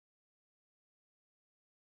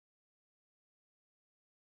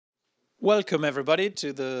Welcome everybody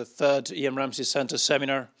to the third Ian Ramsey Center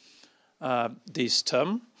seminar this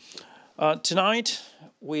term. Tonight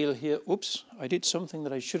we'll hear, oops, I did something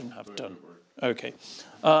that I shouldn't have done. Okay.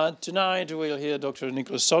 Tonight we'll hear Dr.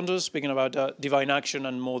 NICHOLAS SAUNDERS speaking about divine action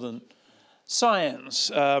and modern science.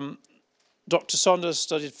 Dr. Saunders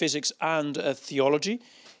studied physics and theology.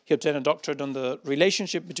 He obtained a doctorate on the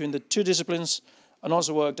relationship between the two disciplines and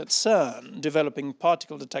also worked at CERN, developing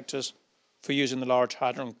particle detectors for use in the Large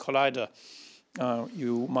Hadron Collider.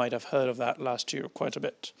 You might have heard of that last year quite a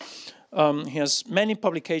bit. He has many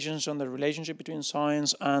publications on the relationship between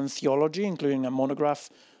science and theology, including a monograph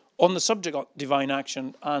on the subject of divine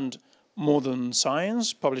action and modern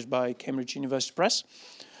science, published by Cambridge University Press.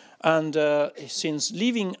 And since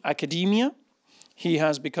leaving academia, he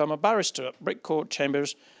has become a barrister at Brick Court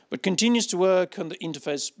Chambers, but continues to work on the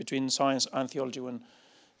interface between science and theology when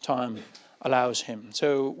time allows him.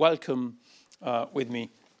 So welcome with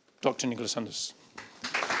me, Dr. NICHOLAS SAUNDERS.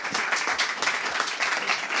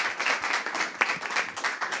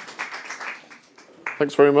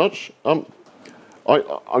 Thanks very much. I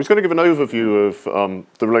was going to give an overview of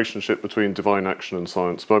the relationship between divine action and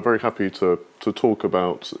science, but I'm very happy to talk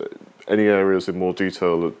about any areas in more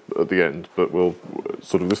detail at the end. But we'll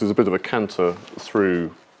this is a bit of a canter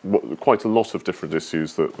through quite a lot of different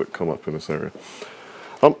issues that come up in this area.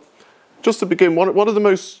 Just to begin, one of the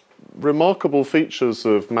most remarkable features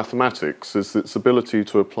of mathematics is its ability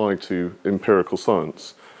to apply to empirical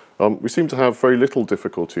science. We seem to have very little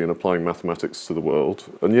difficulty in applying mathematics to the world,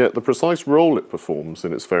 and yet the precise role it performs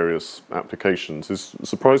in its various applications is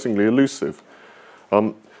surprisingly elusive.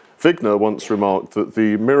 Wigner once remarked that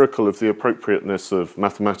the miracle of the appropriateness of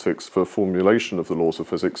mathematics for formulation of the laws of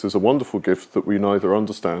physics is a wonderful gift that we neither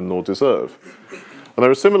understand nor deserve. And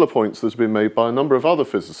there are similar points that have been made by a number of other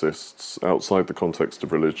physicists outside the context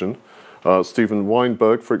of religion. Steven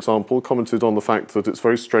Weinberg, for example, commented on the fact that it's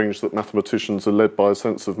very strange that mathematicians are led by a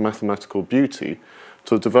sense of mathematical beauty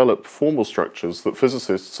to develop formal structures that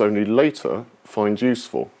physicists only later find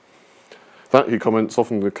useful. That, he comments,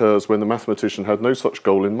 often occurs when the mathematician had no such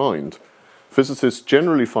goal in mind. Physicists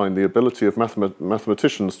generally find the ability of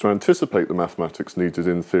mathematicians to anticipate the mathematics needed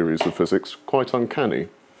in theories of physics quite uncanny.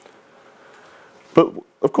 But,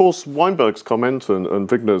 of course, Weinberg's comment and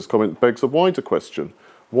Wigner's comment begs a wider question.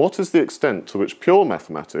 What is the extent to which pure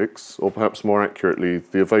mathematics, or perhaps more accurately,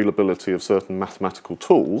 the availability of certain mathematical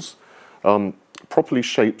tools, properly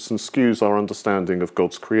shapes and skews our understanding of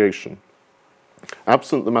God's creation?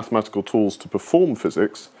 Absent the mathematical tools to perform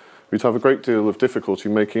physics, we'd have a great deal of difficulty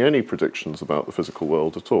making any predictions about the physical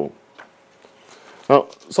world at all. Now,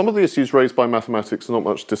 some of the issues raised by mathematics are not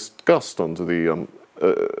much discussed under the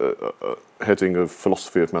heading of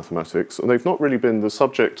philosophy of mathematics, and they've not really been the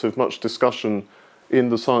subject of much discussion in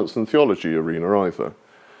the science and theology arena either,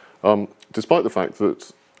 despite the fact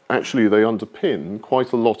that actually they underpin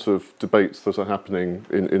quite a lot of debates that are happening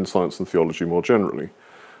in science and theology more generally.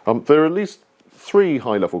 There are at least three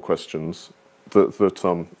high-level questions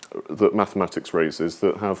that mathematics raises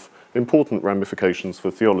that have important ramifications for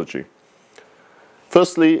theology.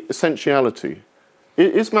 Firstly, essentiality.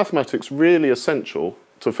 Is mathematics really essential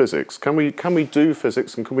to physics? Can we do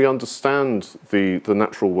physics and can we understand the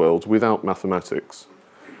natural world without mathematics?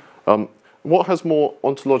 What has more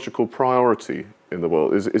ontological priority in the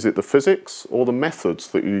world? Is it the physics or the methods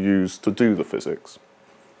that you use to do the physics?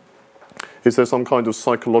 Is there some kind of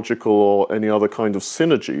psychological or any other kind of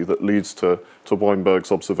synergy that leads to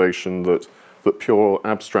Weinberg's observation that pure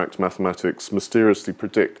abstract mathematics mysteriously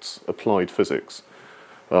predicts applied physics?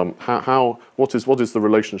 What is the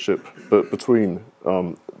relationship between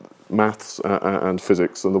maths and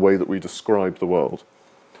physics and the way that we describe the world?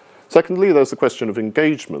 Secondly, there's the question of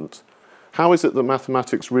engagement. How is it that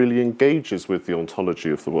mathematics really engages with the ontology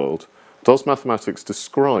of the world? Does mathematics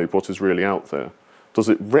describe what is really out there? Does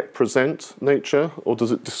it represent nature or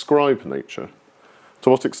does it describe nature? To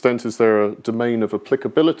what extent is there a domain of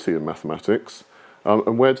applicability in mathematics?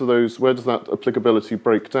 And where does that applicability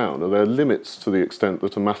break down? Are there limits to the extent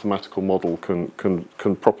that a mathematical model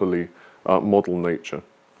can properly model nature?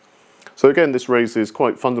 So again, this raises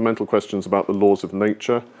quite fundamental questions about the laws of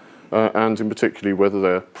nature, and in particular whether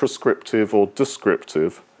they're prescriptive or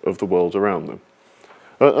descriptive of the world around them.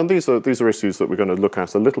 And these are issues that we're going to look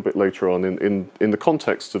at a little bit later on in the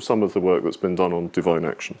context of some of the work that's been done on divine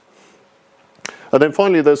action. And then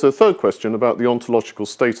finally, there's a third question about the ontological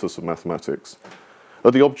status of mathematics. Are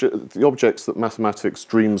the objects that mathematics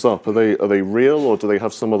dreams up, are they real or do they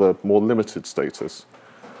have some other more limited status?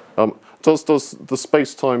 Does the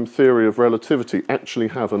space-time theory of relativity actually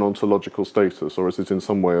have an ontological status, or is it in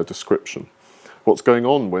some way a description? What's going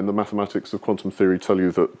on when the mathematics of quantum theory tell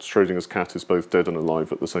you that Schrödinger's cat is both dead and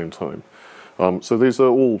alive at the same time? So these are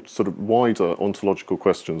all sort of wider ontological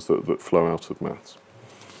questions that flow out of maths.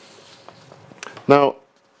 Now,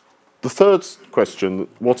 the third question,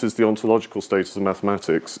 what is the ontological status of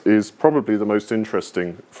mathematics, is probably the most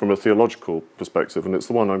interesting from a theological perspective, and it's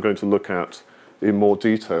the one I'm going to look at in more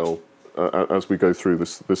detail as we go through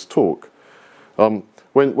this talk.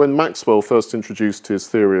 When Maxwell first introduced his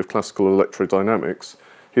theory of classical electrodynamics,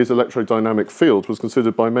 his electrodynamic field was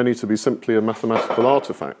considered by many to be simply a mathematical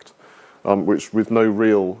artifact, which with no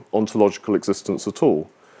real ontological existence at all.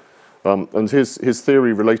 And his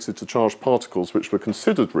theory related to charged particles which were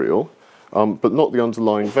considered real, but not the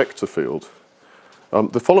underlying vector field.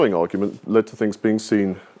 The following argument led to things being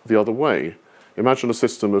seen the other way. Imagine a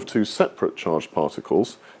system of two separate charged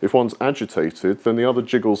particles. If one's agitated, then the other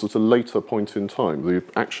jiggles at a later point in time. The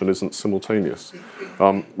action isn't simultaneous.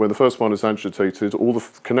 When the first one is agitated, all the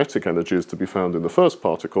kinetic energy is to be found in the first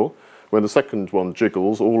particle. When the second one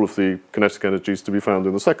jiggles, all of the kinetic energy is to be found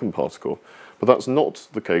in the second particle. But that's not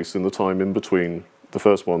the case in the time in between the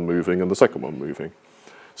first one moving and the second one moving.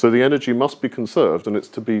 So the energy must be conserved, and it's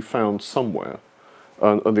to be found somewhere.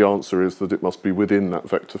 And the answer is that it must be within that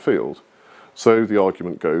vector field. So the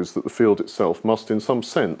argument goes that the field itself must, in some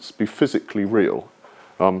sense, be physically real.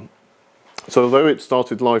 So although it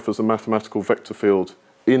started life as a mathematical vector field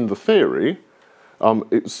in the theory,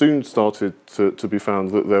 it soon started to be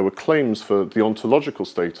found that there were claims for the ontological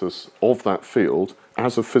status of that field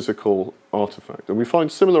as a physical artifact. And we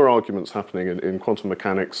find similar arguments happening in quantum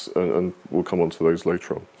mechanics, and we'll come on to those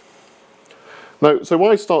later on. Now, so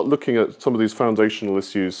why start looking at some of these foundational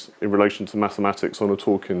issues in relation to mathematics on a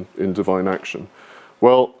talk in divine action?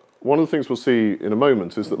 Well, one of the things we'll see in a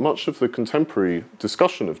moment is that much of the contemporary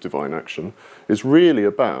discussion of divine action is really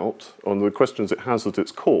about, on the questions it has at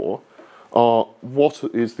its core, are what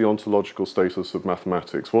is the ontological status of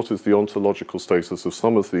mathematics? What is the ontological status of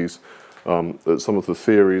some of these, some of the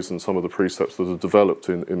theories and some of the precepts that are developed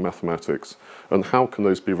in mathematics? And how can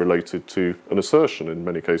those be related to an assertion, in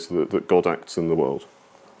many cases, that God acts in the world?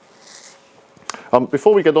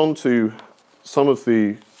 Before we get on to some of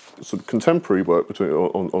the sort of contemporary work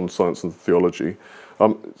on science and theology,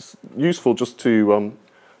 it's useful just to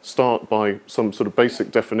start by some sort of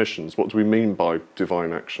basic definitions. What do we mean by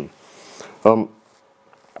divine action?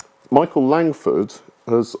 Michael Langford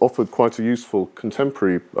has offered quite a useful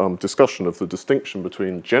contemporary discussion of the distinction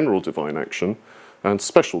between general divine action and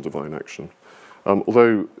special divine action.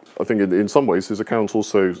 Although I think in some ways his account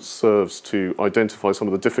also serves to identify some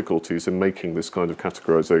of the difficulties in making this kind of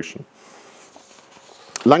categorization.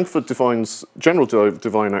 Langford defines general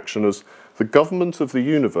divine action as the government of the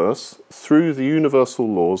universe through the universal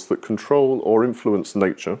laws that control or influence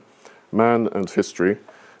nature, man and history,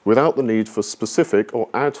 without the need for specific or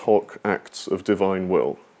ad hoc acts of divine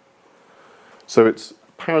will. So it's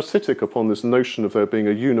parasitic upon this notion of there being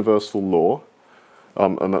a universal law,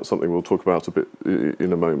 and that's something we'll talk about a bit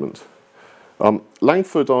in a moment.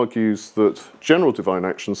 Langford argues that general divine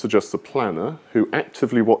action suggests a planner who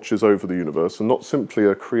actively watches over the universe and not simply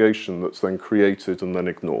a creation that's then created and then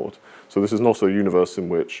ignored. So this is not a universe in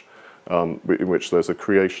which there's a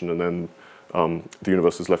creation and then the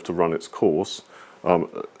universe is left to run its course.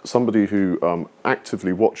 Somebody who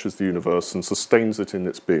actively watches the universe and sustains it in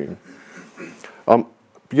its being.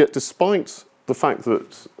 Yet despite the fact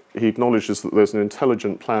that he acknowledges that there's an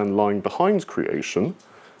intelligent plan lying behind creation,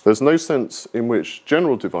 there's no sense in which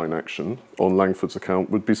general divine action, on Langford's account,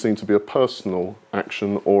 would be seen to be a personal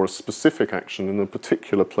action or a specific action in a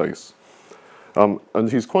particular place.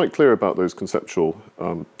 And he's quite clear about those conceptual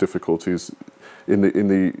difficulties in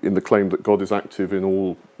the claim that God is active in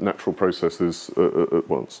all natural processes at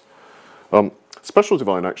once. Special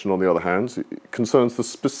divine action, on the other hand, concerns the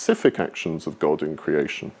specific actions of God in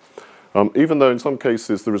creation. Even though in some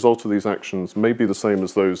cases the result of these actions may be the same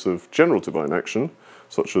as those of general divine action,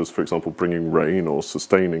 such as, for example, bringing rain or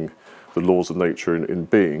sustaining the laws of nature in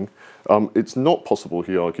being, it's not possible,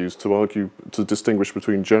 he argues, to distinguish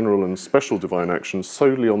between general and special divine action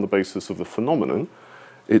solely on the basis of the phenomenon.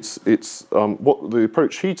 What the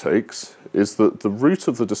approach he takes is that the root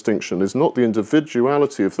of the distinction is not the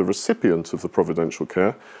individuality of the recipient of the providential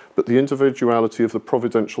care, but the individuality of the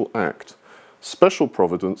providential act. Special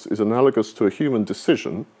providence is analogous to a human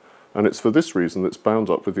decision, and it's for this reason that it's bound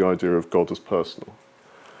up with the idea of God as personal.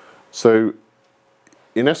 So,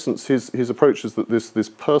 in essence, his approach is that this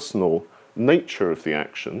personal nature of the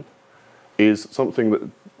action is something that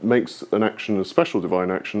makes an action a special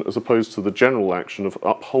divine action as opposed to the general action of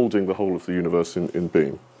upholding the whole of the universe in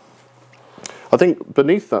being. I think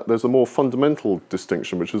beneath that there's a more fundamental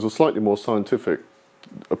distinction, which is a slightly more scientific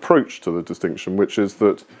approach to the distinction, which is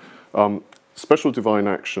that special divine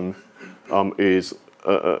action is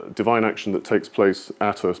divine action that takes place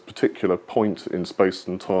at a particular point in space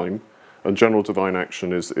and time, and general divine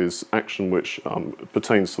action is action which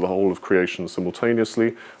pertains to the whole of creation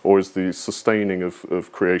simultaneously, or is the sustaining of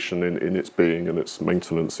creation in its being and its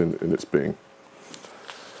maintenance in its being.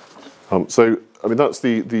 So, I mean, that's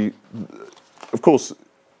of course,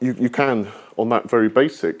 you can, on that very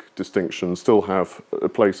basic distinction, still have a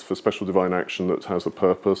place for special divine action that has a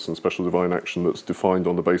purpose and special divine action that's defined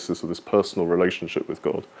on the basis of this personal relationship with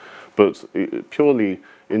God. But purely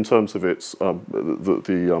in terms of its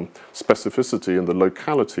the specificity and the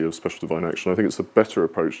locality of special divine action, I think it's a better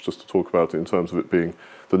approach just to talk about it in terms of it being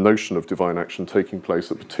the notion of divine action taking place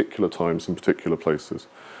at particular times in particular places.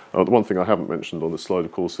 The one thing I haven't mentioned on this slide,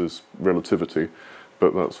 of course, is relativity,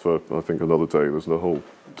 but that's for, I think, another day. There's a whole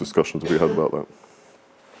discussion to be had about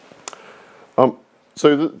that.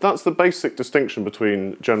 So that's the basic distinction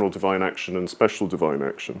between general divine action and special divine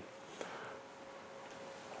action.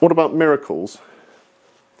 What about miracles?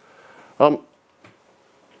 At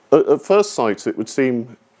first sight, it would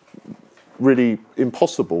seem really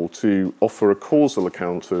impossible to offer a causal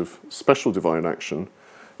account of special divine action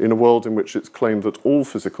in a world in which it's claimed that all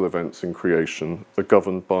physical events in creation are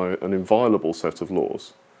governed by an inviolable set of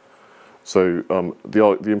laws. So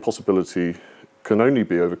the impossibility can only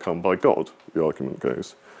be overcome by God, the argument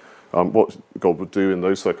goes. What God would do in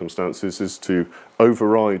those circumstances is to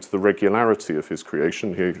override the regularity of his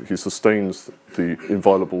creation. He sustains the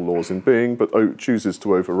inviolable laws in being, but chooses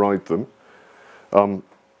to override them.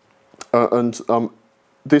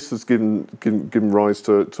 This has given rise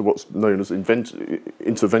to what's known as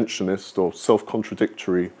interventionist or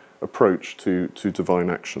self-contradictory approach to divine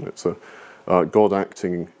action. It's a God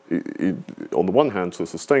acting on the one hand to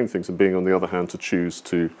sustain things, and being on the other hand to choose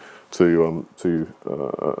to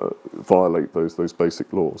violate those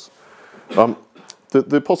basic laws.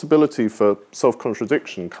 The possibility for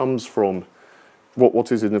self-contradiction comes from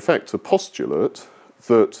what is in effect a postulate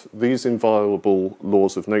that these inviolable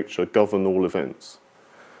laws of nature govern all events.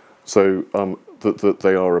 So that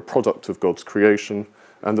they are a product of God's creation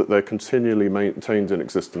and that they're continually maintained in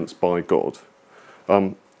existence by God.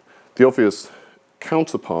 The obvious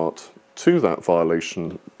counterpart to that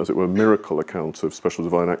violation, as it were, miracle account of special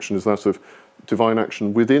divine action, is that of divine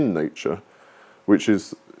action within nature, which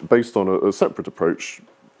is based on a separate approach,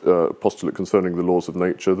 postulate concerning the laws of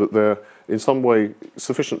nature, that they're in some way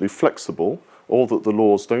sufficiently flexible, or that the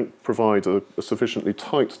laws don't provide a sufficiently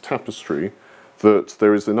tight tapestry that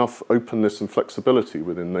there is enough openness and flexibility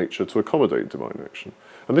within nature to accommodate divine action.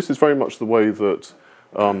 And this is very much the way that,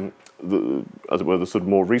 as it were, the sort of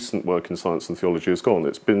more recent work in science and theology has gone.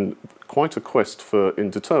 It's been quite a quest for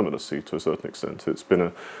indeterminacy to a certain extent. It's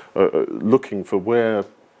been looking for where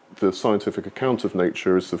the scientific account of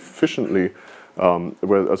nature is sufficiently,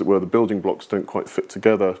 where, as it were, the building blocks don't quite fit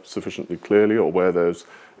together sufficiently clearly, or where there's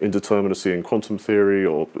indeterminacy in quantum theory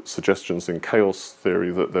or suggestions in chaos theory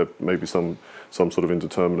that there may be some sort of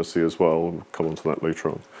indeterminacy as well. We'll come on to that later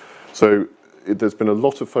on. So there's been a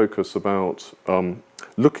lot of focus about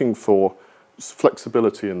looking for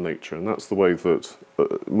flexibility in nature, and that's the way that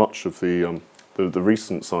much of the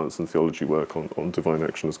recent science and theology work on divine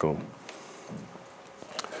action has gone.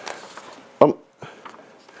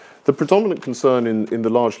 The predominant concern in the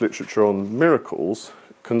large literature on miracles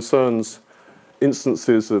concerns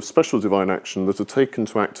instances of special divine action that are taken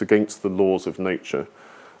to act against the laws of nature.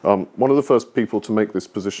 One of the first people to make this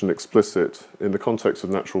position explicit in the context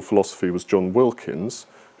of natural philosophy was John Wilkins,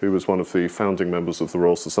 who was one of the founding members of the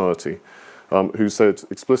Royal Society, who said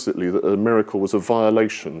explicitly that a miracle was a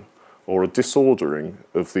violation or a disordering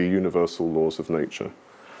of the universal laws of nature.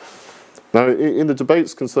 Now, in the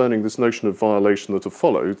debates concerning this notion of violation that have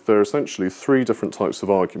followed, there are essentially three different types of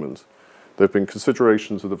argument. There have been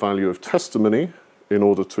considerations of the value of testimony in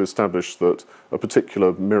order to establish that a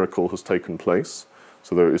particular miracle has taken place.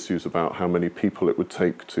 So there are issues about how many people it would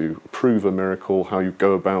take to prove a miracle, how you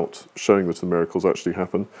go about showing that a miracle has actually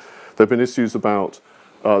happened. There have been issues about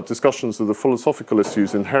discussions of the philosophical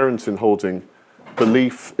issues inherent in holding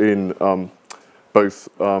belief in both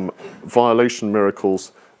violation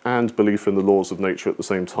miracles and belief in the laws of nature at the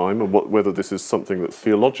same time, and whether this is something that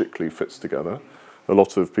theologically fits together. A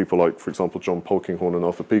lot of people like, for example, John Polkinghorne and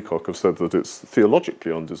Arthur Peacock have said that it's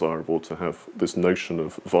theologically undesirable to have this notion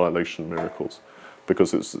of violation miracles,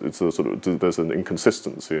 because it's a sort of, there's an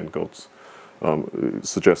inconsistency in God's, it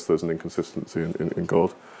suggests there's an inconsistency in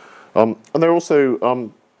God. And there are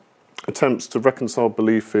also attempts to reconcile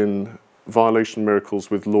belief in violation miracles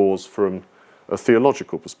with laws from a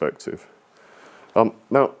theological perspective.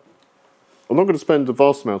 Now, I'm not going to spend a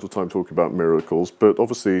vast amount of time talking about miracles, but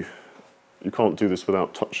obviously you can't do this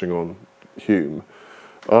without touching on Hume.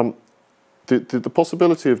 The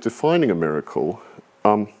possibility of defining a miracle,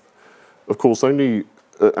 of course, only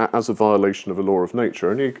as a violation of a law of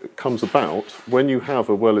nature, only comes about when you have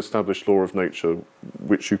a well-established law of nature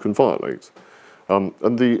which you can violate.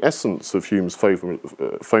 And the essence of Hume's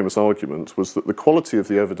famous argument was that the quality of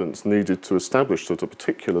the evidence needed to establish that a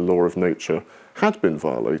particular law of nature had been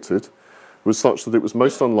violated was such that it was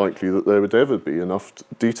most unlikely that there would ever be enough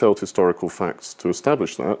detailed historical facts to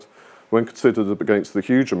establish that when considered against the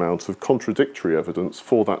huge amount of contradictory evidence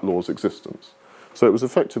for that law's existence. So it was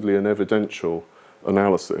effectively an evidential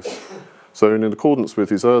analysis. So in accordance with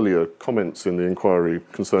his earlier comments in the inquiry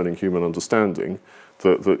concerning human understanding,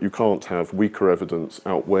 that you can't have weaker evidence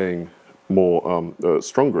outweighing more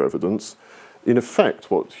stronger evidence, in effect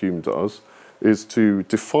what Hume does is to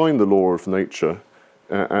define the law of nature,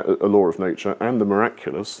 a law of nature and the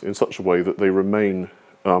miraculous in such a way that they remain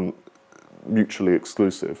mutually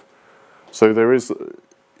exclusive. So there is,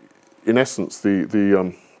 in essence,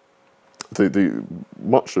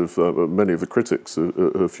 much of many of the critics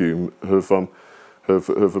of Hume have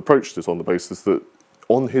approached it on the basis that,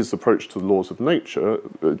 on his approach to the laws of nature,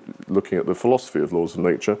 looking at the philosophy of laws of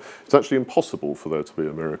nature, it's actually impossible for there to be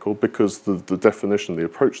a miracle because the definition, the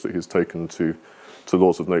approach that he's taken to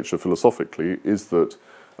laws of nature philosophically is that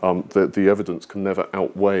the evidence can never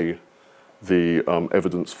outweigh the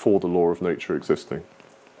evidence for the law of nature existing.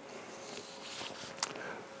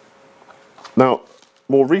 Now,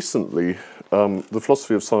 more recently, the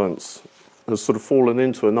philosophy of science has sort of fallen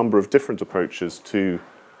into a number of different approaches to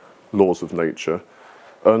laws of nature.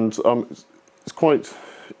 And it's quite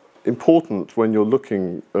important when you're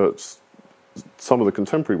looking at some of the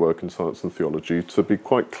contemporary work in science and theology to be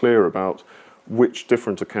quite clear about which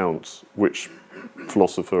different accounts, which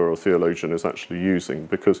philosopher or theologian is actually using,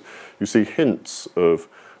 because you see hints of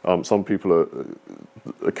some people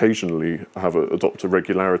occasionally adopt a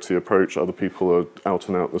regularity approach, other people are out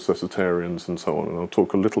and out necessitarians and so on, and I'll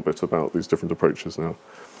talk a little bit about these different approaches now.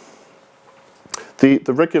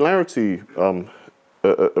 The regularity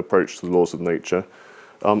approach to the laws of nature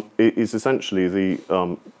is essentially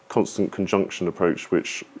the constant conjunction approach,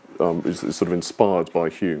 which is sort of inspired by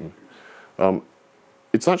Hume.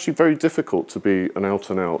 It's actually very difficult to be an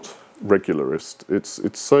out-and-out regularist.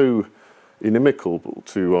 It's so inimical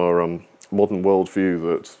to our modern worldview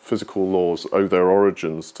that physical laws owe their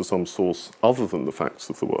origins to some source other than the facts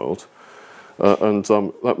of the world. And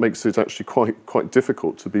that makes it actually quite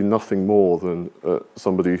difficult to be nothing more than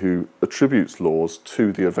somebody who attributes laws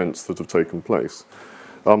to the events that have taken place.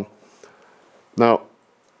 Now,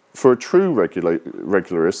 for a true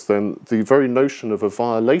regularist, then the very notion of a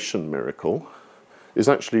violation miracle is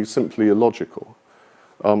actually simply illogical.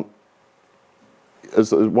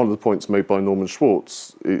 As one of the points made by Norman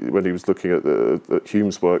Schwartz when he was looking at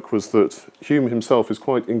Hume's work was that Hume himself is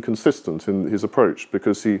quite inconsistent in his approach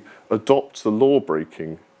because he adopts a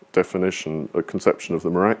law-breaking definition, a conception of the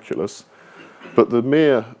miraculous, but the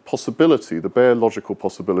mere possibility, the bare logical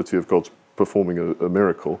possibility of God performing a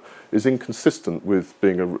miracle is inconsistent with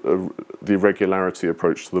being the regularity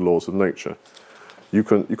approach to the laws of nature. You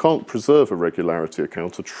can't preserve a regularity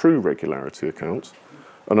account, a true regularity account,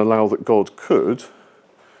 and allow that God could,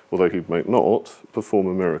 although he might not, perform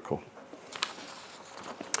a miracle.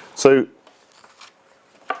 So,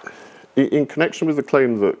 in connection with the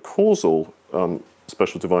claim that causal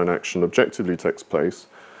special divine action objectively takes place,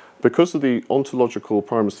 because of the ontological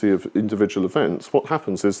primacy of individual events, what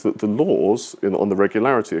happens is that the laws on the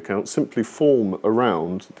regularity account simply form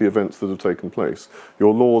around the events that have taken place.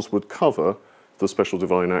 Your laws would cover the special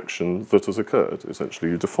divine action that has occurred.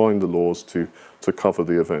 Essentially, you define the laws to cover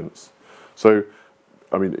the events. So,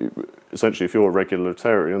 I mean, essentially, if you're a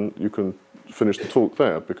regularitarian, you can finish the talk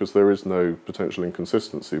there because there is no potential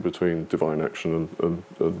inconsistency between divine action and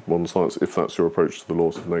modern science if that's your approach to the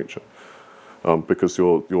laws of nature, because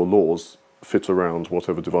your laws fit around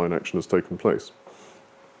whatever divine action has taken place.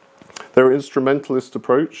 There are instrumentalist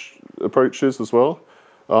approaches as well.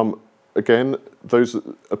 Again, those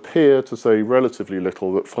appear to say relatively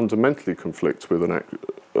little that fundamentally conflict with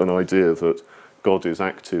an idea that God is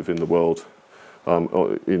active in the world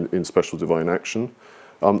in special divine action.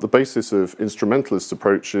 The basis of instrumentalist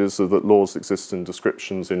approaches are that laws exist in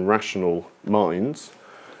descriptions in rational minds,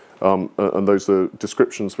 and those are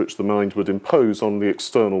descriptions which the mind would impose on the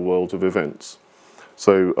external world of events.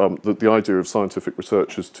 So the idea of scientific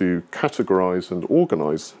research is to categorize and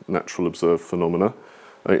organize natural observed phenomena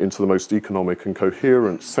into the most economic and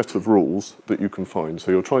coherent set of rules that you can find.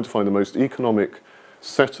 So you're trying to find the most economic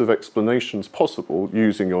set of explanations possible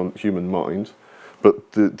using your human mind,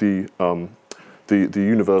 but the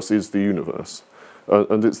universe is the universe.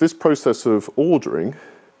 And it's this process of ordering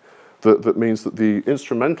that means that the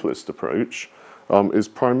instrumentalist approach is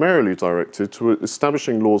primarily directed to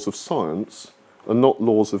establishing laws of science and not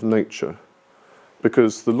laws of nature.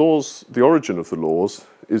 Because the laws, the origin of the laws,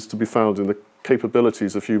 is to be found in the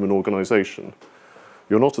capabilities of human organization.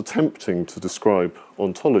 You're not attempting to describe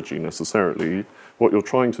ontology necessarily. What you're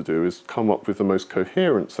trying to do is come up with the most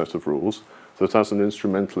coherent set of rules that as an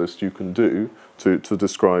instrumentalist you can do to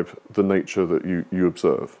describe the nature that you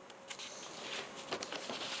observe.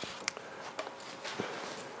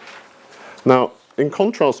 Now, in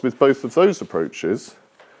contrast with both of those approaches,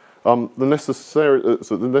 the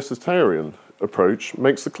necessitarian approach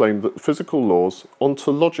makes the claim that physical laws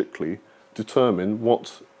ontologically determine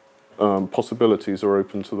what possibilities are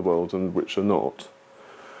open to the world and which are not.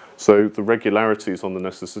 So the regularities on the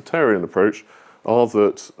necessitarian approach are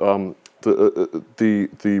that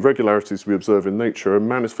the regularities we observe in nature are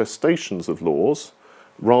manifestations of laws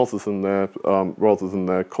rather than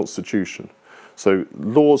their constitution. So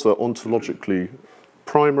laws are ontologically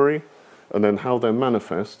primary, and then how they're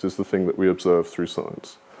manifest is the thing that we observe through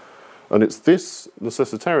science. And it's this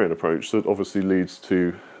necessitarian approach that obviously leads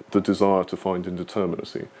to the desire to find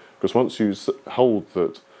indeterminacy. Because once you hold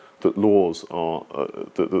that laws are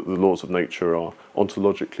that the laws of nature are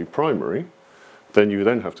ontologically primary, then you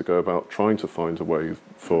then have to go about trying to find a way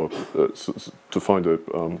for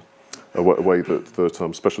a way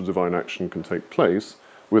that special divine action can take place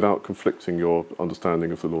without conflicting your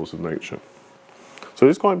understanding of the laws of nature. So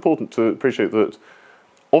it's quite important to appreciate that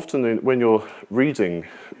often when you're reading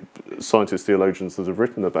scientists, theologians that have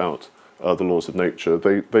written about the laws of nature,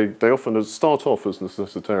 they often start off as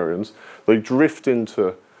necessitarians. They drift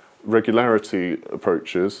into regularity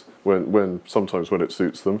approaches sometimes when it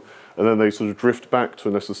suits them, and then they sort of drift back to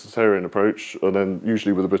a necessitarian approach, and then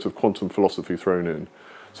usually with a bit of quantum philosophy thrown in.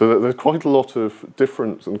 So there's quite a lot of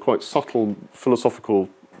different and quite subtle philosophical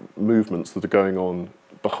movements that are going on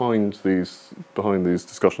behind these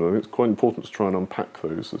discussions. I think it's quite important to try and unpack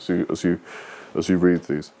those as you read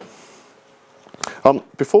these.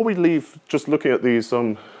 Before we leave just looking at these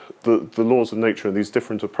the laws of nature and these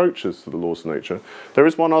different approaches to the laws of nature, there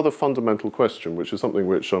is one other fundamental question, which is something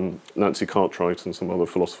which Nancy Cartwright and some other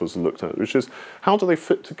philosophers have looked at, which is how do they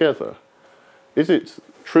fit together? Is it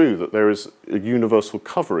true that there is a universal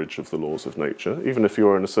coverage of the laws of nature, even if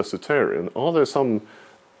you're a necessitarian? Are there some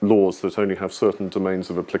laws that only have certain domains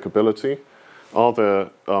of applicability? Are there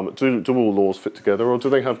do all laws fit together, or do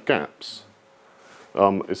they have gaps?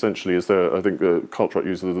 Essentially, is there? I think Cartwright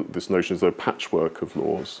uses this notion: is there a patchwork of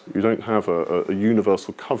laws? You don't have a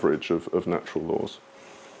universal coverage of natural laws.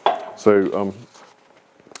 So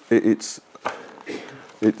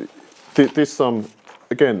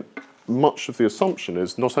again, much of the assumption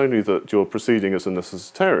is not only that you're proceeding as a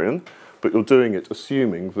necessitarian, but you're doing it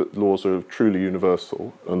assuming that laws are truly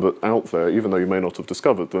universal, and that out there, even though you may not have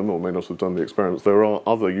discovered them or may not have done the experiments, there are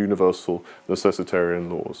other universal necessitarian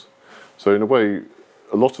laws. So in a way,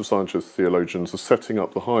 a lot of scientists, theologians, are setting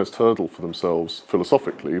up the highest hurdle for themselves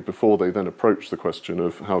philosophically before they then approach the question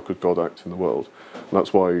of how could God act in the world. And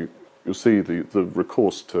that's why you'll see the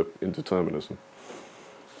recourse to indeterminism.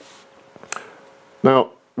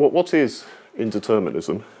 Now, what is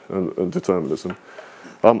indeterminism and determinism?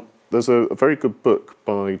 There's a very good book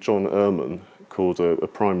by John Ehrman called A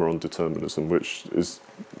Primer on Determinism, which is,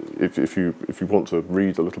 if you want to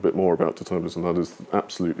read a little bit more about determinism, that is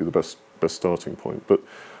absolutely the best starting point. But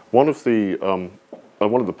one of the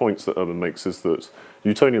points that Ehrman makes is that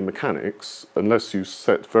Newtonian mechanics, unless you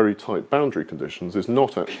set very tight boundary conditions, is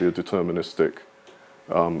not actually a deterministic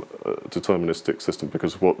system,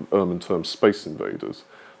 because of what Ehrman terms space invaders.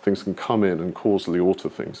 Things can come in and causally alter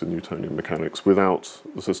things in Newtonian mechanics without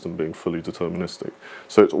the system being fully deterministic.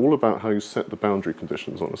 So it's all about how you set the boundary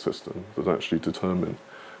conditions on a system that actually determine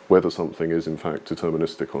whether something is in fact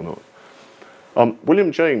deterministic or not.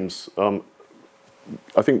 William James, I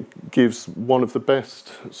think, gives one of the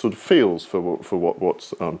best sort of feels for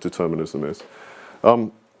what determinism is.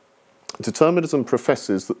 Determinism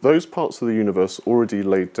professes that those parts of the universe already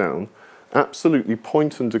laid down absolutely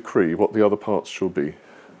point and decree what the other parts shall be.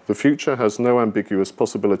 The future has no ambiguous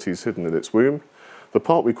possibilities hidden in its womb. The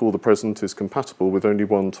part we call the present is compatible with only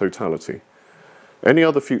one totality. Any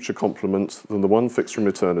other future complement than the one fixed from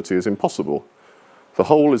eternity is impossible. The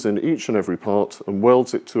whole is in each and every part and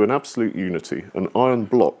welds it to an absolute unity, an iron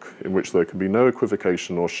block in which there can be no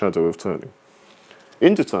equivocation or shadow of turning.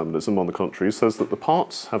 Indeterminism, on the contrary, says that the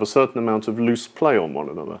parts have a certain amount of loose play on one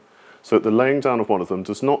another, so that the laying down of one of them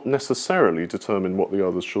does not necessarily determine what the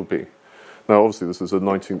others shall be. Now, obviously, this is a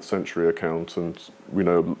 19th century account, and we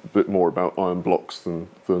know a bit more about iron blocks than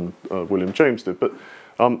William James did. But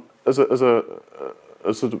as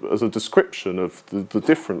a description of the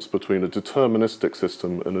difference between a deterministic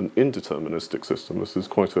system and an indeterministic system, this is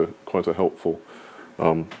quite a helpful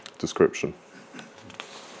description.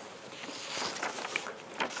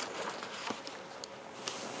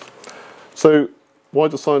 So, why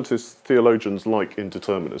do scientists, theologians like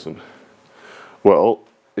indeterminism? Well,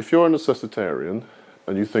 if you're a necessitarian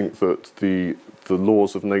and you think that the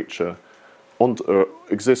laws of nature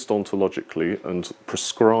exist ontologically and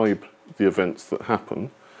prescribe the events that happen,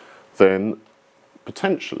 then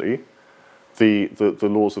potentially the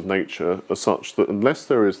laws of nature are such that unless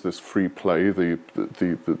there is this free play,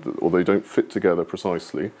 or they don't fit together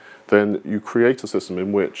precisely, then you create a system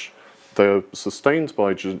in which they are sustained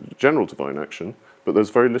by general divine action, but there's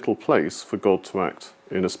very little place for God to act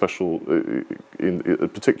in in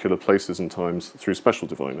particular places and times through special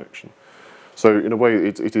divine action. So in a way,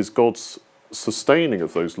 it is God's sustaining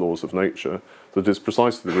of those laws of nature that is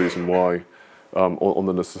precisely the reason why, on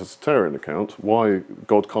the necessitarian account, why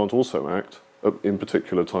God can't also act in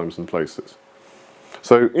particular times and places.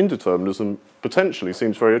 So indeterminism potentially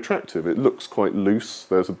seems very attractive. It looks quite loose.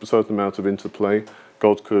 There's a certain amount of interplay.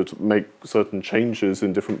 God could make certain changes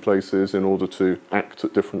in different places in order to act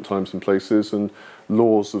at different times and places, and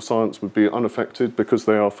laws of science would be unaffected because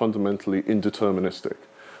they are fundamentally indeterministic.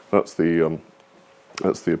 That's the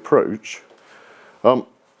approach.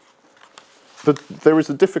 There is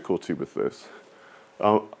a difficulty with this,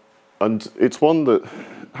 and it's one that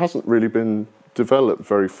hasn't really been developed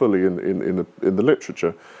very fully in the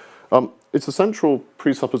literature. It's a central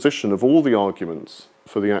presupposition of all the arguments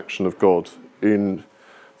for the action of God in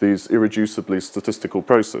these irreducibly statistical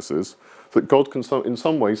processes, that God can in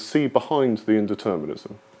some ways see behind the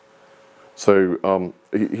indeterminism. So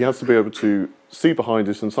he has to be able to see behind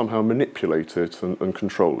it and somehow manipulate it and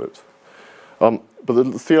control it. But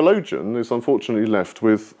the theologian is unfortunately left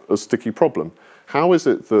with a sticky problem. How is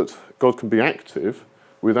it that God can be active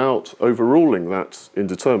without overruling that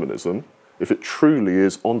indeterminism, if it truly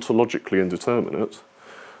is ontologically indeterminate?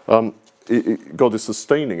 God is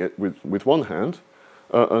sustaining it with one hand,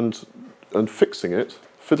 and fixing it,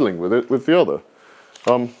 fiddling with it with the other.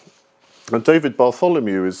 And David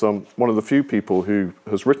Bartholomew is one of the few people who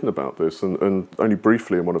has written about this, and only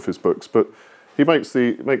briefly in one of his books. But he makes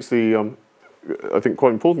the I think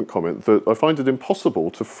quite important comment that I find it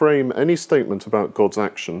impossible to frame any statement about God's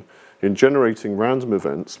action in generating random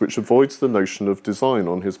events which avoids the notion of design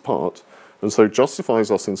on his part, and so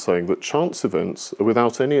justifies us in saying that chance events are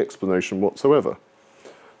without any explanation whatsoever.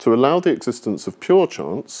 To allow the existence of pure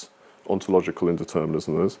chance, ontological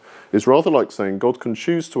indeterminism is rather like saying God can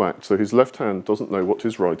choose to act so his left hand doesn't know what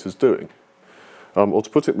his right is doing. Or to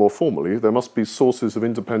put it more formally, there must be sources of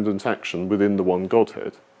independent action within the one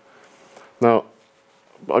Godhead. Now,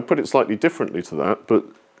 I put it slightly differently to that, but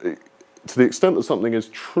to the extent that something is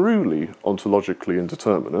truly ontologically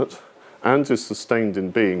indeterminate and is sustained in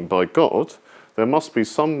being by God, there must be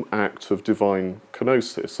some act of divine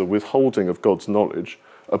kenosis, a withholding of God's knowledge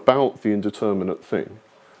about the indeterminate thing,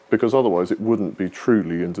 because otherwise it wouldn't be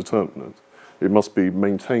truly indeterminate. It must be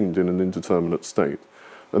maintained in an indeterminate state.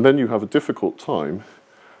 And then you have a difficult time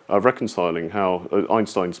reconciling how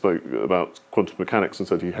Einstein spoke about quantum mechanics and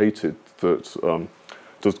said he hated that,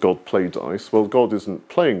 does God play dice? Well, God isn't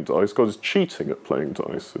playing dice, God is cheating at playing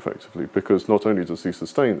dice, effectively, because not only does he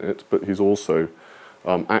sustain it, but he's also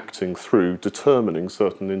acting through determining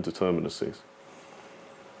certain indeterminacies.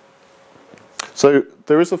 So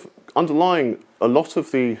there is underlying a lot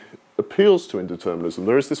of the appeals to indeterminism.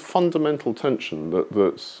 There is this fundamental tension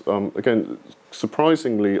that's again,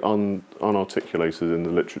 surprisingly unarticulated in the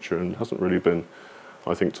literature and hasn't really been,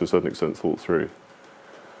 I think, to a certain extent thought through.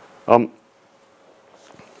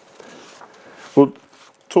 We'll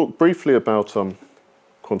talk briefly about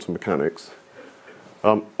quantum mechanics.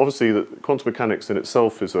 Obviously, quantum mechanics in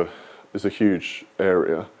itself is a huge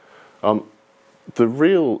area. The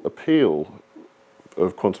real appeal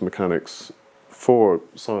of quantum mechanics for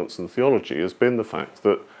science and theology has been the fact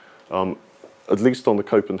that, at least on the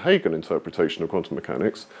Copenhagen interpretation of quantum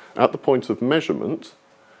mechanics, at the point of measurement,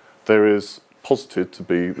 there is posited to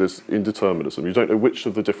be this indeterminism. You don't know which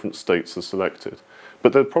of the different states are selected.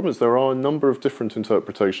 But the problem is there are a number of different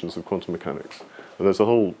interpretations of quantum mechanics. And there's a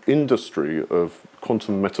whole industry of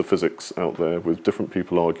quantum metaphysics out there with different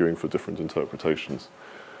people arguing for different interpretations.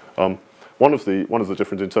 One of the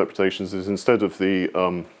different interpretations is instead of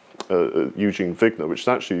the Eugene Wigner, which is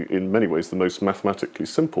actually in many ways the most mathematically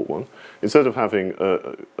simple one. Instead of having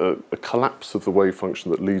a collapse of the wave function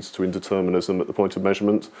that leads to indeterminism at the point of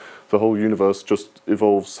measurement, the whole universe just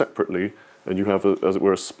evolves separately, and you have, as it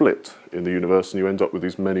were, a split in the universe, and you end up with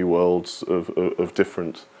these many worlds of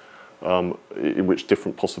different, in which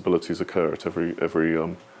different possibilities occur at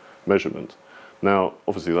every measurement. Now,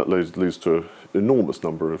 obviously, that leads to an enormous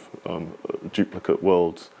number of duplicate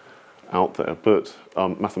worlds out there, but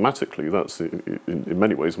mathematically, that's in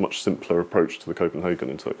many ways a much simpler approach to the Copenhagen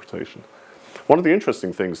interpretation. One of the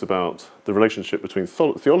interesting things about the relationship between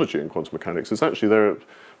theology and quantum mechanics is actually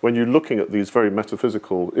when you're looking at these very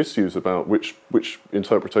metaphysical issues about which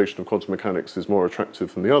interpretation of quantum mechanics is more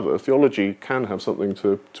attractive than the other, theology can have something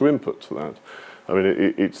to input to that. I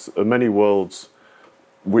mean, it's many worlds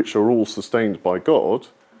which are all sustained by God,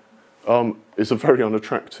 is a very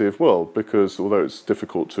unattractive world, because although it's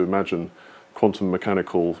difficult to imagine quantum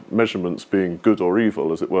mechanical measurements being good or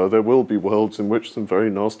evil, as it were, there will be worlds in which some very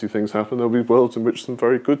nasty things happen, there will be worlds in which some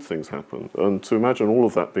very good things happen. And to imagine all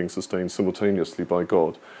of that being sustained simultaneously by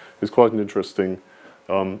God is quite an interesting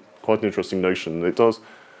notion.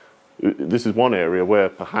 This is one area where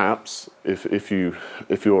perhaps if you're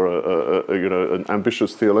an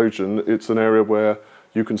ambitious theologian, it's an area where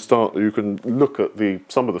you can look at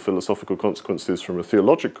some of the philosophical consequences from a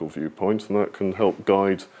theological viewpoint, and that can help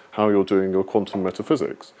guide how you're doing your quantum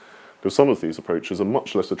metaphysics, because some of these approaches are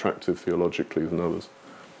much less attractive theologically than others.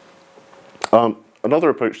 Another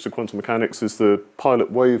approach to quantum mechanics is the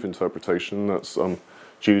pilot wave interpretation. That's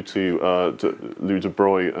due to Lou de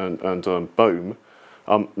Broglie and Bohm.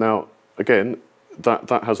 Now, again,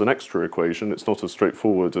 that has an extra equation. It's not as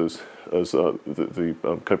straightforward as the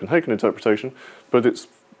Copenhagen interpretation, but it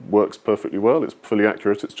works perfectly well. It's fully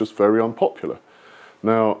accurate. It's just very unpopular.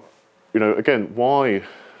 Now, again, why?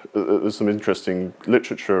 There's some interesting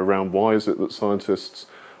literature around why is it that scientists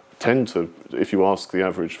tend to, if you ask the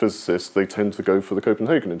average physicist, they tend to go for the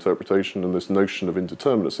Copenhagen interpretation and this notion of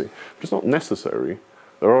indeterminacy. But it's not necessary.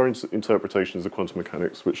 There are interpretations of quantum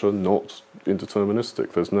mechanics which are not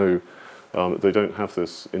indeterministic. There's no they don't have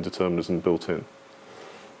this indeterminism built in.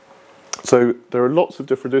 So there are lots of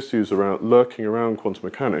different issues lurking around quantum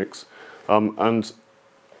mechanics, and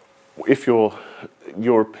if your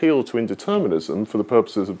appeal to indeterminism for the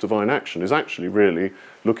purposes of divine action is actually really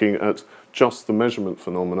looking at just the measurement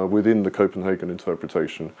phenomena within the Copenhagen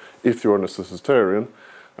interpretation. If you're a necessitarian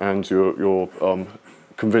and you're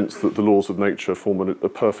convinced that the laws of nature form a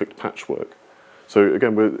perfect patchwork. So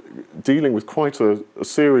again, we're dealing with quite a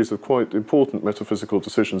series of quite important metaphysical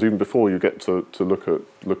decisions even before you get to look at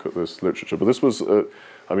this literature. But this was, I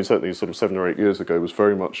mean, certainly sort of 7 or 8 years ago, was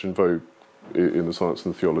very much in vogue in the science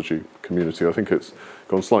and theology community. I think it's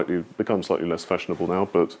become slightly less fashionable now,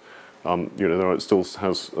 but it still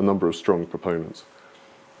has a number of strong proponents.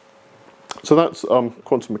 So that's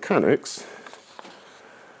quantum mechanics.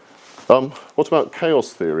 What about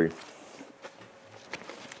chaos theory?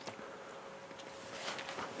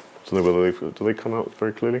 I don't know whether do they come out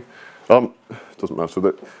very clearly? Doesn't matter.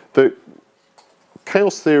 The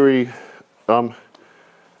chaos theory,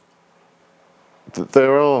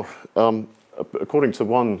 there are, according to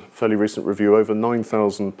one fairly recent review, over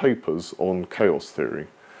 9,000 papers on chaos theory.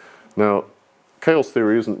 Now, chaos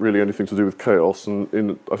theory isn't really anything to do with chaos,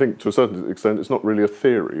 and I think to a certain extent it's not really a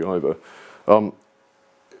theory either.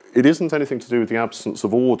 It isn't anything to do with the absence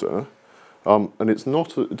of order. And it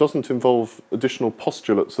doesn't involve additional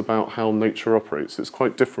postulates about how nature operates. It's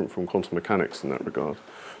quite different from quantum mechanics in that regard.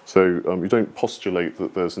 So you don't postulate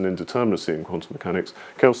that there's an indeterminacy in quantum mechanics.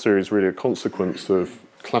 Chaos theory is really a consequence of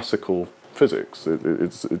classical physics.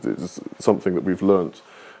 It's something that we've learnt,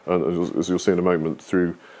 as you'll see in a moment,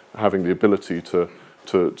 through having the ability to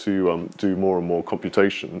do more and more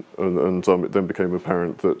computation. And it then became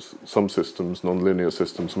apparent that some systems, nonlinear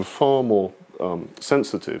systems, were far more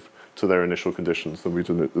sensitive to their initial conditions than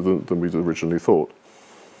we'd originally thought.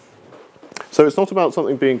 So it's not about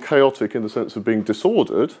something being chaotic in the sense of being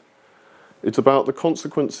disordered. It's about the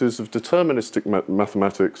consequences of deterministic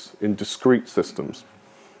mathematics in discrete systems.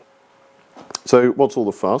 So what's all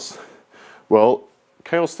the fuss? Well,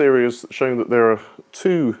 chaos theory has shown that there are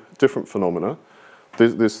 2 different phenomena.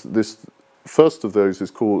 This first of those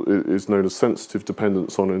is known as sensitive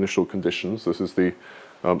dependence on initial conditions. This is the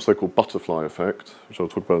so-called butterfly effect, which I'll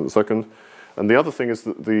talk about in a second. And the other thing is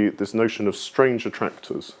that this notion of strange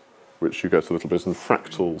attractors, which you get a little bit, and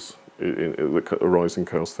fractals that arise in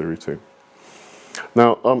chaos theory too.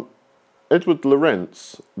 Now, Edward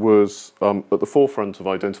Lorenz was at the forefront of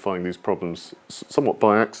identifying these problems somewhat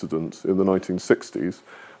by accident in the 1960s.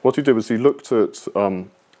 What he did was he looked at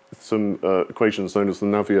some equations known as the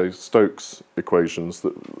Navier-Stokes equations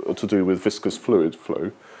that are to do with viscous fluid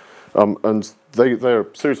flow. And they're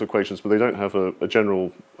a series of equations, but they don't have a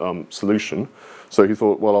general solution. So he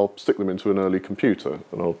thought, well, I'll stick them into an early computer,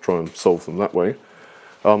 and I'll try and solve them that way.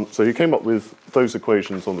 So he came up with those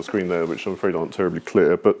equations on the screen there, which I'm afraid aren't terribly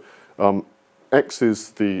clear. But X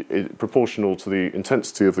is proportional to the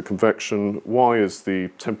intensity of the convection. Y is the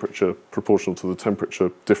temperature proportional to the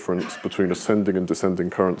temperature difference between ascending and descending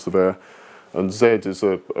currents of air. And Z is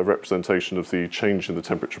a representation of the change in the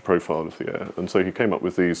temperature profile of the air. And so he came up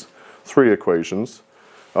with these three equations.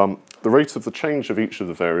 The rate of the change of each of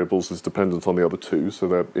the variables is dependent on the other two, so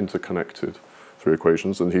they're interconnected three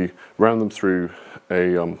equations. And he ran them through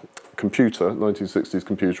a computer, 1960s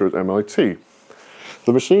computer at MIT.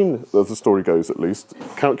 The machine, as the story goes at least,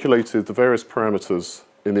 calculated the various parameters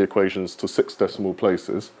in the equations to 6 decimal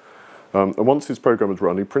places. And once his program had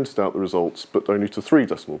run, he printed out the results, but only to 3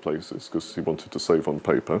 decimal places, because he wanted to save on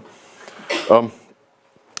paper.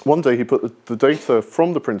 One day he put the data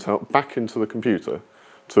from the printout back into the computer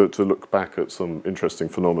to look back at some interesting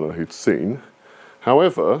phenomena he'd seen.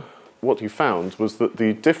 However, what he found was that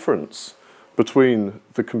the difference between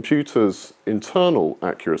the computer's internal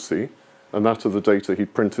accuracy and that of the data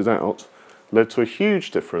he'd printed out led to a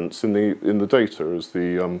huge difference in the data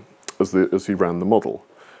as he ran the model.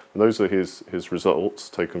 And those are his results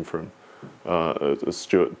taken from a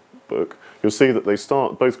Stewart book. You'll see that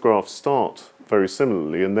both graphs start very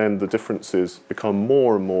similarly, and then the differences become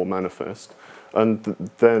more and more manifest. And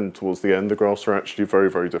then towards the end, the graphs are actually very,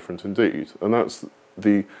 very different indeed. And that's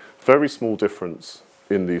the very small difference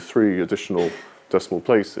in the 3 additional decimal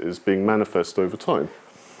places being manifest over time.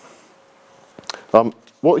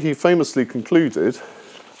 What he famously concluded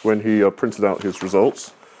when he printed out his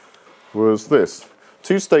results was this.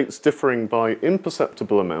 2 states differing by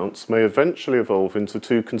imperceptible amounts may eventually evolve into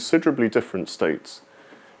 2 considerably different states.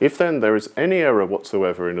 If then there is any error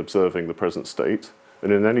whatsoever in observing the present state,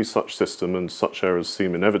 and in any such system and such errors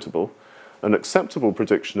seem inevitable, an acceptable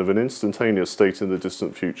prediction of an instantaneous state in the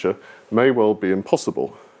distant future may well be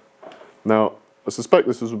impossible. Now, I suspect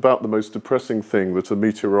this is about the most depressing thing that a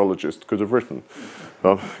meteorologist could have written.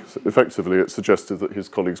 Effectively, it suggested that his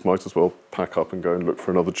colleagues might as well pack up and go and look for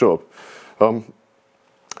another job. And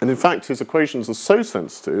in fact, his equations are so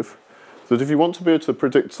sensitive that if you want to be able to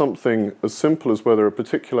predict something as simple as whether a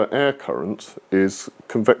particular air current is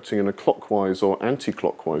convecting in a clockwise or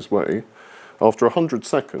anti-clockwise way, after 100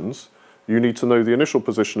 seconds, you need to know the initial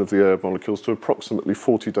position of the air molecules to approximately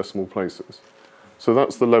 40 decimal places. So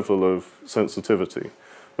that's the level of sensitivity.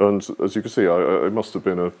 And as you can see, it must have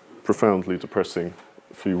been a profoundly depressing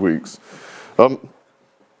few weeks.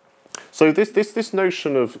 So this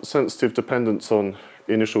notion of sensitive dependence on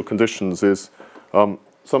initial conditions is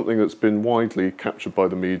something that's been widely captured by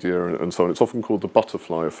the media and so on. It's often called the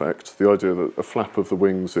butterfly effect, the idea that a flap of the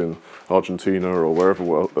wings in Argentina or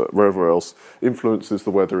wherever else influences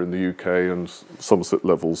the weather in the UK, and Somerset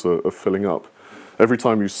levels are filling up. Every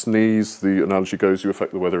time you sneeze, the analogy goes, you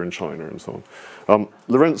affect the weather in China and so on.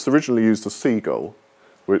 Lorentz originally used a seagull,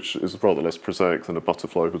 which is rather less prosaic than a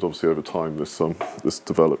butterfly, but obviously over time this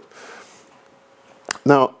developed.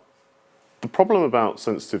 Now, the problem about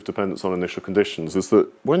sensitive dependence on initial conditions is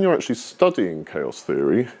that when you're actually studying chaos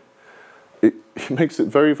theory, it makes it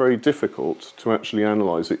very, very difficult to actually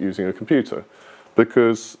analyze it using a computer.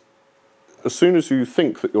 Because as soon as you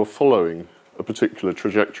think that you're following a particular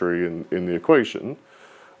trajectory in the equation,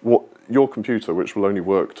 what your computer, which will only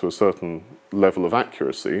work to a certain level of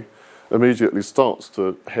accuracy, immediately starts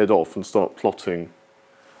to head off and start plotting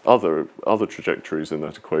other trajectories in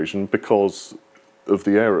that equation because of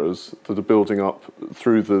the errors that are building up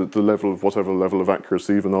through the level of whatever level of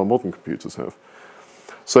accuracy even our modern computers have.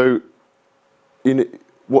 So in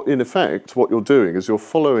effect, what you're doing is you're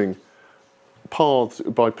following paths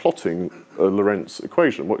by plotting a Lorentz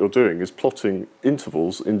equation. What you're doing is plotting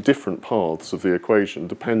intervals in different paths of the equation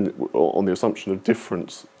depending on the assumption of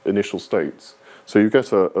different initial states. So you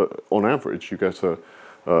get on average, you get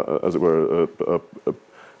as it were,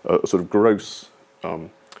 a sort of gross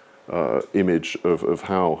image of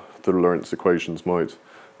how the Lorentz equations might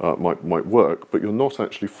work, but you're not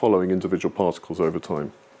actually following individual particles over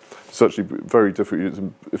time. It's actually very difficult, it's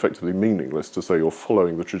effectively meaningless to say you're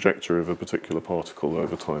following the trajectory of a particular particle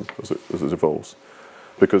over time as it evolves,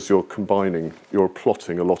 because you're plotting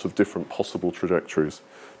a lot of different possible trajectories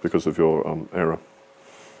because of your error.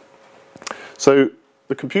 So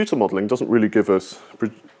the computer modeling doesn't really give us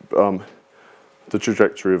the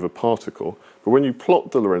trajectory of a particle, but when you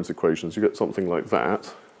plot the Lorentz equations, you get something like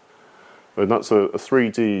that, and that's a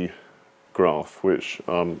 3D graph which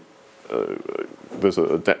there's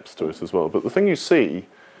a depth to it as well. But the thing you see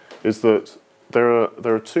is that there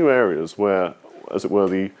are two areas where, as it were,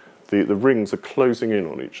 the rings are closing in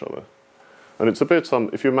on each other. And it's a bit,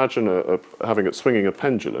 if you imagine swinging a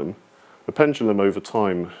pendulum over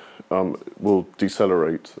time will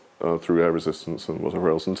decelerate through air resistance and whatever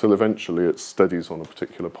else until eventually it steadies on a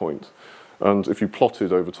particular point. And if you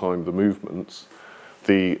plotted over time the movements,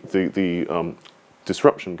 the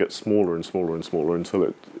disruption gets smaller and smaller and smaller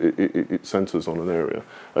until it centers on an area.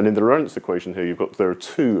 And in the Lorentz equation here, there are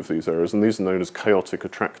two of these areas, and these are known as chaotic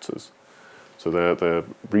attractors. So they're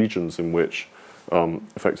regions in which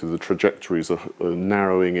effectively the trajectories are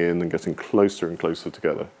narrowing in and getting closer and closer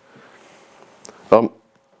together.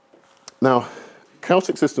 Now,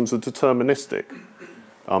 chaotic systems are deterministic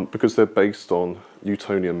because they're based on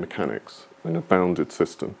Newtonian mechanics in a bounded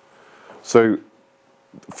system. So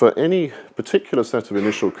for any particular set of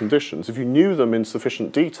initial conditions, if you knew them in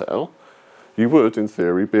sufficient detail, you would, in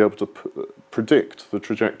theory, be able to predict the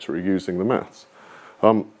trajectory using the maths.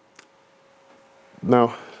 Although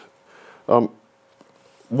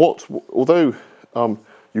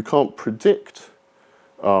you can't predict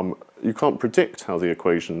how the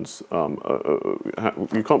equations,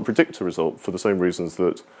 you can't predict a result for the same reasons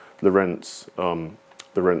that Lorentz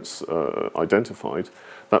identified.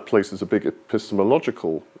 That places a big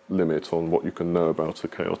epistemological limit on what you can know about a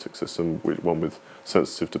chaotic system, one with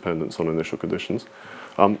sensitive dependence on initial conditions.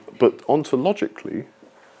 But ontologically,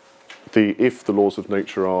 if the laws of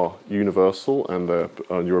nature are universal and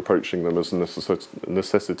you're approaching them as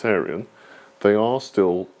necessitarian, there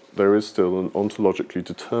is still an ontologically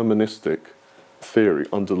deterministic theory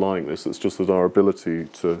underlying this. It's just that our ability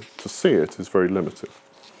to see it is very limited.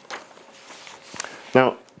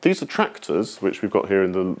 Now, these attractors, which we've got here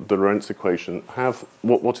in the Lorentz equation, have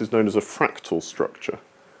what is known as a fractal structure.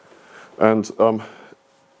 And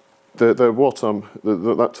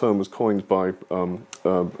that term was coined by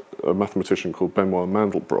a mathematician called Benoit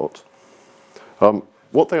Mandelbrot.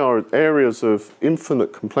 What they are areas of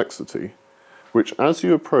infinite complexity, which as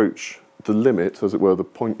you approach the limit, as it were, the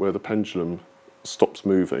point where the pendulum stops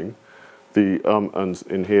moving, and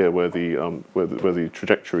in here where the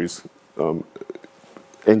trajectories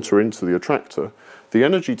enter into the attractor, the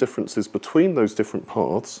energy differences between those different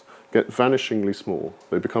paths get vanishingly small.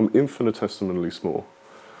 They become infinitesimally small.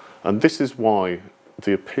 And this is why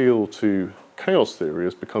the appeal to chaos theory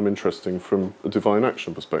has become interesting from a divine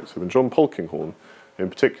action perspective. And John Polkinghorne,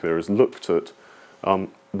 in particular, has looked at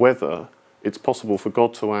whether it's possible for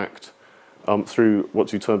God to act through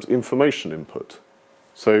what he terms information input.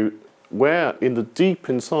 So where in the deep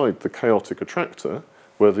inside the chaotic attractor,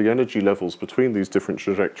 where the energy levels between these different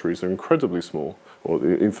trajectories are incredibly small, or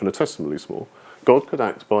infinitesimally small, God could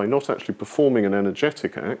act by not actually performing an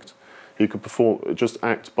energetic act. He could just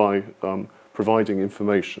act by providing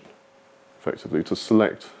information, effectively, to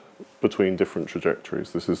select between different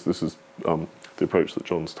trajectories. This is the approach that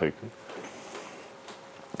John's taken.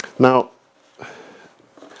 Now,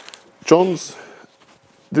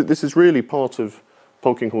 this is really part of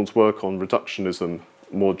Polkinghorne's work on reductionism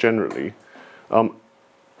more generally.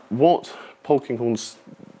 What Polkinghorne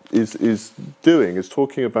is doing is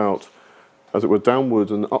talking about, as it were,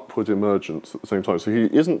 downward and upward emergence at the same time. So he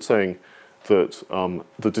isn't saying that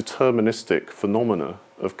the deterministic phenomena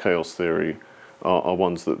of chaos theory are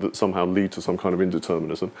ones that somehow lead to some kind of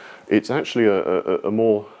indeterminism. It's actually a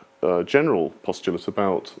more general postulate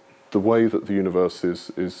about the way that the universe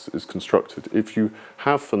is constructed. If you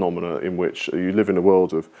have phenomena in which you live in a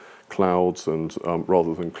world of clouds and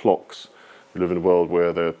rather than clocks, you live in a world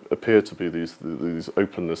where there appear to be these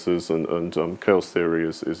opennesses, and chaos theory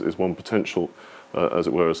is one potential, as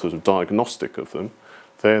it were, a sort of diagnostic of them,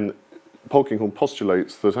 then Polkinghorne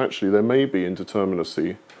postulates that actually there may be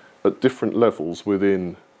indeterminacy at different levels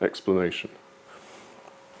within explanation.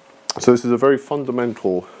 So this is a very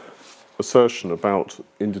fundamental assertion about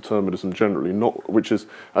indeterminism generally, which is,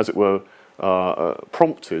 as it were,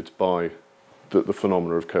 prompted by the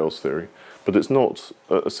phenomena of chaos theory. But it's not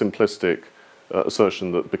a simplistic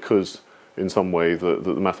assertion that because in some way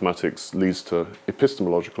the mathematics leads to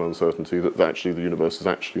epistemological uncertainty, that actually the universe is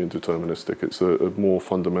actually indeterministic. It's a more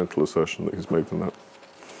fundamental assertion that he's made than that.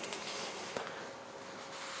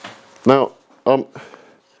 Now,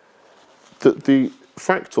 the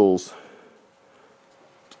fractals,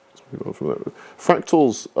 let's move on from that.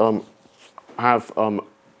 Fractals have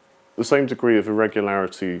the same degree of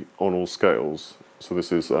irregularity on all scales. So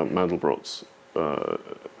this is Mandelbrot's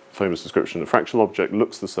famous description. A fractal object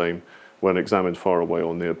looks the same when examined far away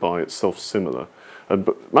or nearby. It's self-similar.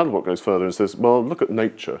 But Mandelbrot goes further and says, well, look at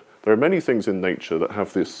nature. there are many things in nature that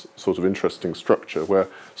have this sort of interesting structure where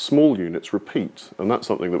small units repeat, and that's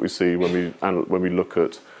something that we see when we look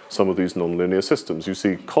at some of these non-linear systems. You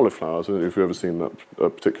see cauliflowers. I don't know if you've ever seen that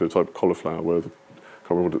particular type of cauliflower where I can't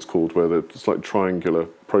remember what it's called, where there's like triangular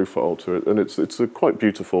profile to it, and it's a quite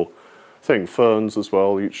beautiful thing. Ferns as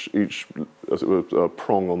well. Each as it were,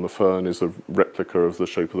 prong on the fern is a replica of the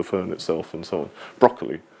shape of the fern itself, and so on.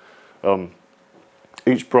 Broccoli.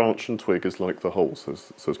 Each branch and twig is like the whole,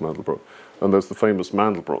 says Mandelbrot. And there's the famous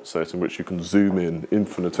Mandelbrot set in which you can zoom in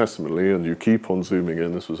infinitesimally, and you keep on zooming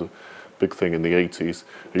in. This was a big thing in the 80s.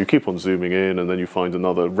 You keep on zooming in, and then you find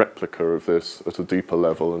another replica of this at a deeper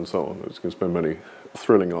level, and so on. You can spend many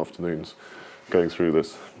thrilling afternoons going through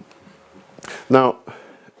this. Now,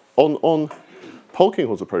 on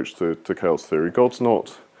Polkingham's approach to chaos theory, God's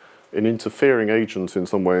not an interfering agent in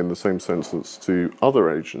some way in the same sense as to other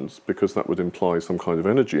agents, because that would imply some kind of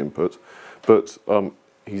energy input. But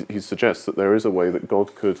he suggests that there is a way that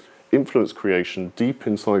God could influence creation deep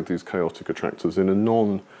inside these chaotic attractors in a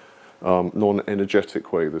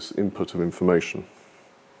non-energetic way, this input of information.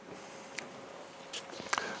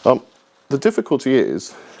 The difficulty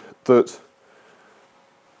is that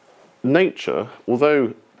nature,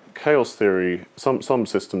 although chaos theory, some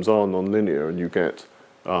systems are non-linear, and you get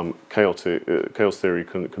chaos theory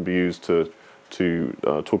can be used to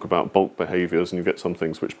talk about bulk behaviours, and you get some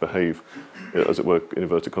things which behave, as it were, in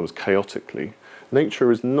inverted commas, chaotically.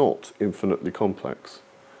 Nature is not infinitely complex,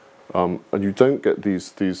 and you don't get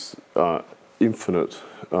these infinite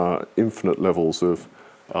levels of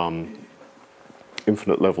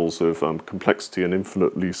complexity and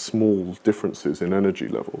infinitely small differences in energy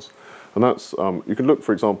levels. And that's, you can look,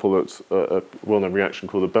 for example, at a well-known reaction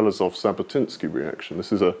called the Belousov-Zhabotinsky reaction.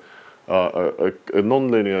 This is a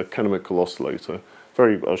non-linear chemical oscillator.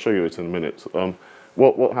 I'll show you it in a minute.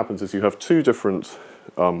 What happens is you have two different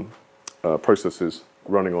processes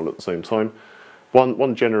running on at the same time.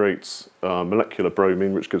 One generates molecular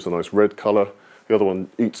bromine, which gives a nice red colour. The other one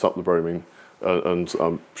eats up the bromine and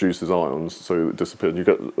produces ions, so it disappears. You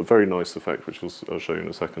get a very nice effect, which I'll show you in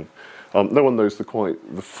a second. No one knows the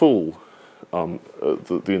full,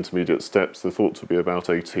 the intermediate steps. They're thought to be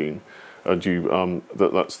about 18, and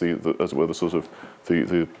that's as it were, the sort of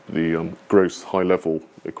the gross high-level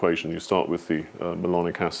equation. You start with the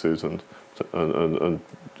malonic acid and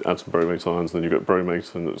add some bromate ions, and then you get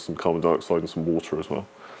bromate and some carbon dioxide and some water as well.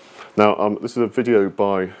 Now, this is a video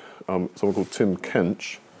by someone called Tim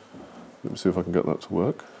Kench. Let me see if I can get that to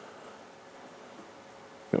work.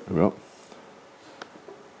 Yep, here we are.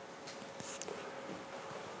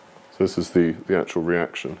 So this is the actual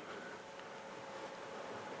reaction.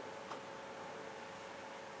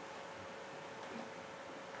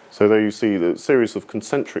 So there you see the series of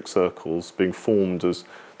concentric circles being formed as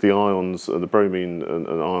the ions, the bromine and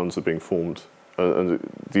ions are being formed. And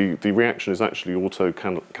the reaction is actually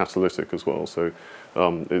auto-catalytic as well. So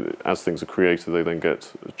as things are created, they then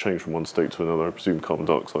get changed from one state to another. I presume carbon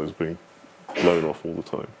dioxide is being blown off all the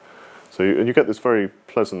time. So and you get this very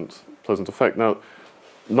pleasant effect. Now,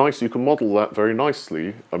 you can model that very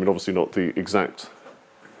nicely. I mean, obviously not the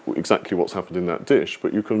exactly what's happened in that dish,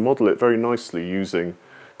 but you can model it very nicely using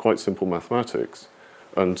quite simple mathematics,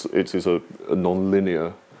 and it is a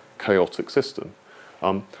non-linear, chaotic system.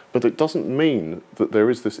 But it doesn't mean that there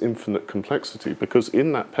is this infinite complexity, because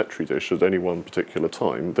in that Petri dish at any one particular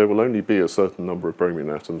time, there will only be a certain number of bromine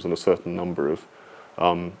atoms and a certain number of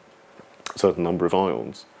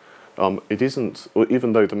ions. It isn't,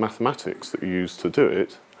 even though the mathematics that you use to do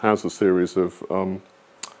it has a series of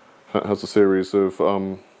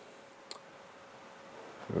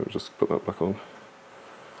just put that back on.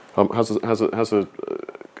 As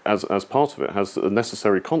part of it, has a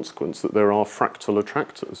necessary consequence that there are fractal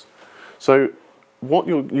attractors. So what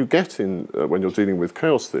you get in when you're dealing with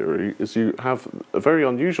chaos theory is you have a very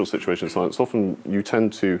unusual situation in science. Often you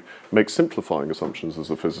tend to make simplifying assumptions as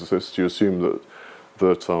a physicist. You assume that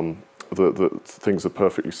things are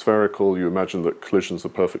perfectly spherical. You imagine that collisions are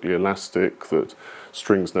perfectly elastic, that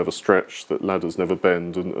strings never stretch, that ladders never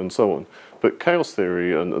bend, and so on. But chaos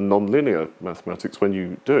theory and nonlinear mathematics, when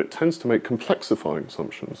you do it, tends to make complexifying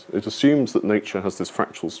assumptions. It assumes that nature has this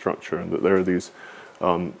fractal structure and that there are these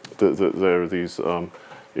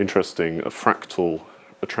interesting fractal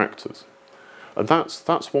attractors, and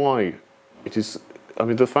that's why it is. I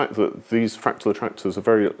mean, the fact that these fractal attractors are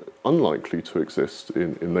very unlikely to exist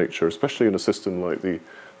in nature, especially in a system like the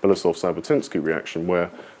Belousov-Zhabotinsky reaction, where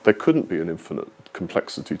there couldn't be an infinite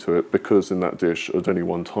complexity to it, because in that dish at any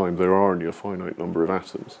one time there are only a finite number of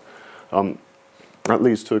atoms. That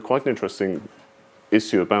leads to quite an interesting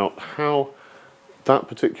issue about how that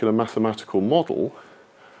particular mathematical model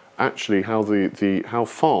actually how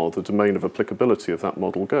far the domain of applicability of that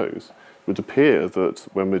model goes. It would appear that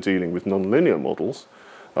when we're dealing with nonlinear models,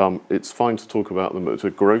 it's fine to talk about them at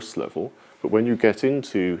a gross level, but when you get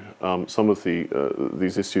into some of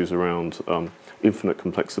these issues around infinite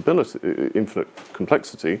complexity,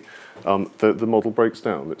 the model breaks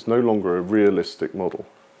down. It's no longer a realistic model.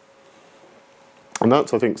 And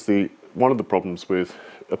that's, I think, one of the problems with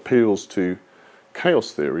appeals to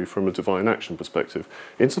chaos theory from a divine action perspective.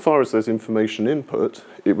 Insofar as there's information input,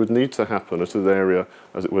 it would need to happen at an area,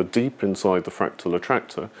 as it were, deep inside the fractal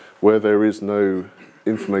attractor, where there is no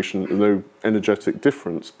information, no energetic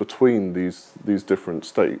difference between these different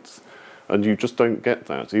states. And you just don't get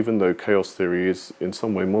that, even though chaos theory is in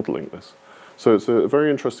some way modeling this. So it's a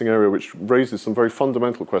very interesting area which raises some very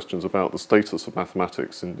fundamental questions about the status of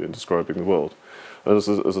mathematics in describing the world. And as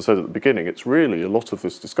I said at the beginning, it's really a lot of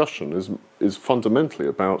this discussion is fundamentally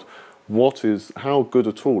about how good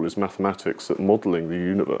at all is mathematics at modeling the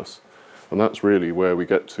universe. And that's really where we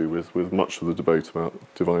get to with much of the debate about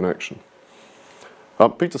divine action.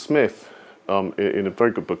 Peter Smith, in a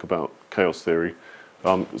very good book about chaos theory,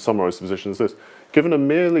 summarised the position as this: given a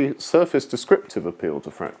merely surface descriptive appeal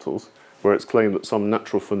to fractals, where it's claimed that some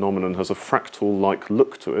natural phenomenon has a fractal-like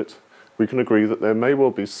look to it, we can agree that there may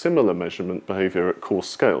well be similar measurement behaviour at coarse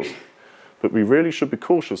scales. But we really should be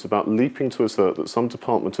cautious about leaping to assert that some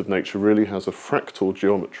department of nature really has a fractal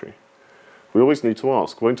geometry. We always need to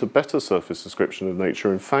ask, won't a better surface description of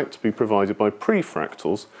nature in fact be provided by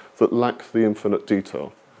pre-fractals that lack the infinite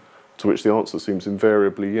detail? To which the answer seems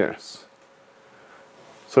invariably yes.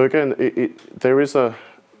 So again, there is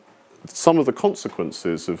some of the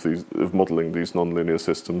consequences of modelling these nonlinear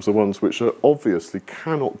systems are ones which are obviously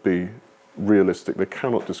cannot be realistic. They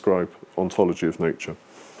cannot describe ontology of nature.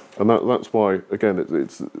 And that's why, again,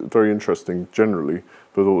 it's very interesting generally,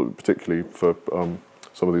 but particularly for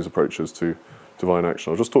some of these approaches to divine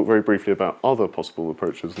action. I'll just talk very briefly about other possible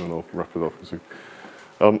approaches, and then I'll wrap it up.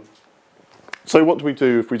 So what do we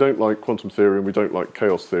do if we don't like quantum theory and we don't like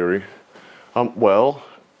chaos theory? Well,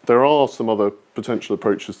 there are some other potential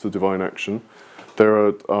approaches to divine action. There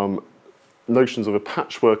are notions of a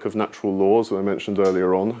patchwork of natural laws that I mentioned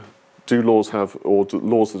earlier on. Do laws have, or do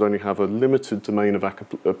laws that only have a limited domain of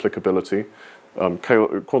applicability?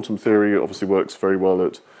 Quantum theory obviously works very well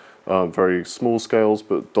at very small scales,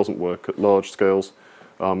 but doesn't work at large scales.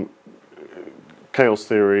 Chaos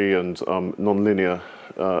theory and nonlinear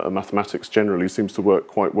mathematics generally seems to work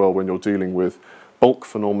quite well when you're dealing with bulk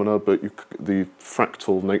phenomena, but the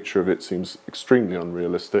fractal nature of it seems extremely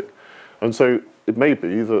unrealistic. And so it may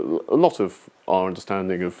be that a lot of our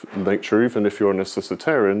understanding of nature, even if you're a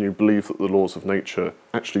necessitarian, you believe that the laws of nature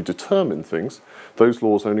actually determine things, those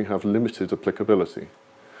laws only have limited applicability.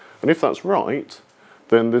 And if that's right,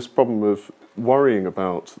 then this problem of worrying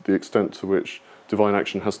about the extent to which divine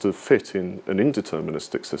action has to fit in an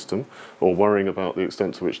indeterministic system, or worrying about the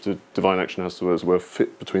extent to which divine action has to, as it were,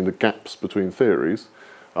 fit between the gaps between theories,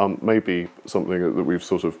 may be something that we've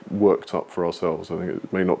sort of worked up for ourselves. I think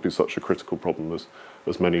it may not be such a critical problem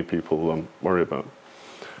as many people worry about.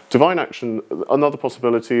 Divine action, another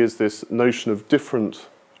possibility is this notion of different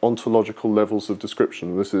ontological levels of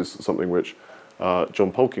description. This is something which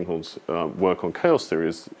John Polkinghorne's work on chaos theory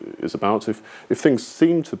is about. If things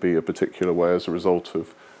seem to be a particular way as a result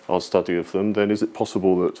of our study of them, then is it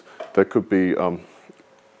possible that there could be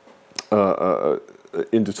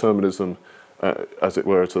indeterminism, as it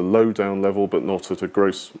were, at a low-down level, but not at a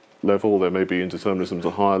gross level? There may be indeterminism at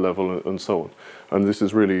a higher level, and so on. And this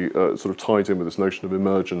is really sort of tied in with this notion of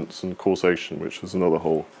emergence and causation, which is another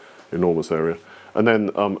whole enormous area. And then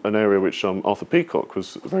an area which Arthur Peacock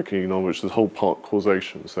was very keen on, which is whole part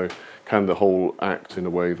causation. So can the whole act in a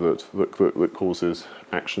way that causes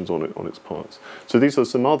actions on its parts? So these are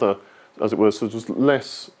some other, as it were, sort of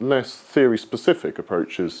less theory-specific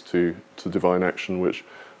approaches to divine action, which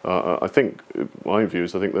I think, my view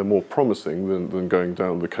is, I think they're more promising than going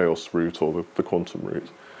down the chaos route or the quantum route.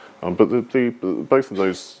 But both of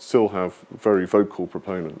those still have very vocal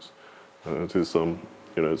proponents. It is,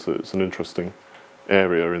 it's an interesting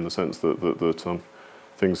area in the sense that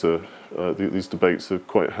things are these debates are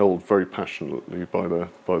quite held very passionately by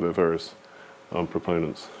their various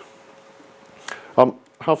proponents.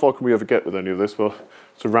 How far can we ever get with any of this? Well,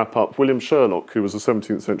 to wrap up, William Sherlock, who was a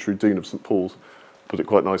 17th century dean of St Paul's, put it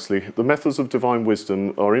quite nicely: the methods of divine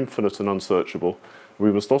wisdom are infinite and unsearchable.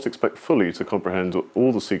 We must not expect fully to comprehend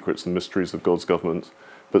all the secrets and mysteries of God's government,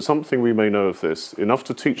 but something we may know of this, enough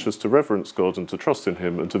to teach us to reverence God and to trust in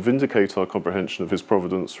him, and to vindicate our comprehension of his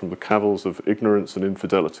providence from the cavils of ignorance and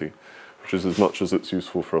infidelity, which is as much as it's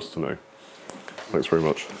useful for us to know. Thanks very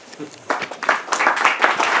much.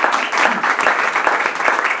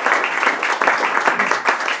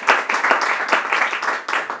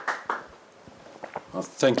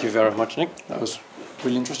 Thank you very much, Nick. That was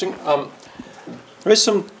really interesting. There is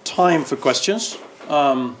some time for questions.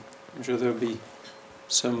 I'm sure there will be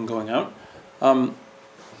some going out.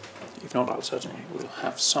 If not, I'll certainly will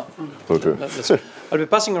have some. Okay. I'll be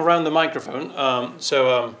passing around the microphone,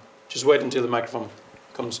 so just wait until the microphone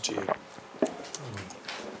comes to you.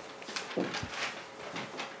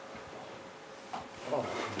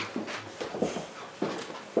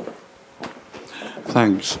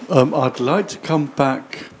 Thanks. I'd like to come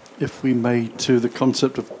back, if we may, to the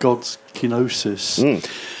concept of God's kenosis.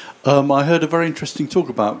 I heard a very interesting talk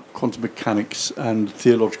about quantum mechanics and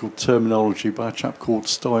theological terminology by a chap called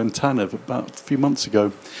Stoyan Tanev about a few months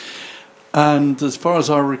ago. And as far as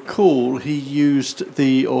I recall, he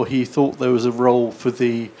thought there was a role for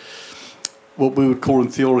what we would call in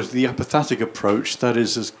theology the apathetic approach, that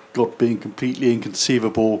is, as God being completely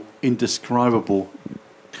inconceivable, indescribable.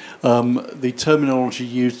 The terminology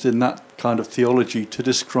used in that kind of theology to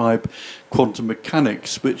describe quantum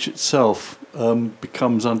mechanics, which itself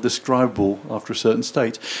becomes undescribable after a certain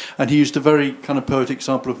state. And he used a very kind of poetic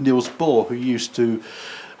example of Niels Bohr, who used to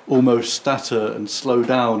almost stutter and slow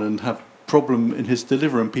down and have problem in his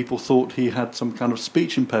delivery, and people thought he had some kind of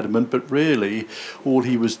speech impediment, but really all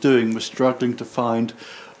he was doing was struggling to find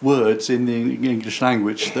words in the English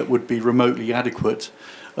language that would be remotely adequate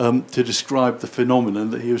to describe the phenomenon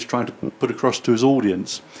that he was trying to put across to his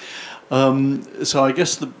audience. So I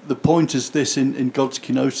guess the point is this, in God's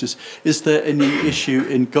kenosis, is there any issue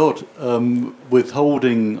in God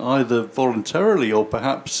withholding either voluntarily or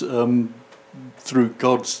perhaps through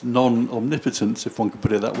God's non-omnipotence, if one could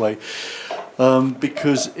put it that way,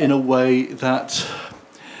 because in a way that,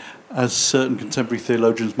 as certain contemporary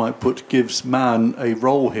theologians might put, gives man a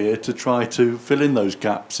role here to try to fill in those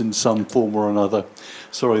gaps in some form or another.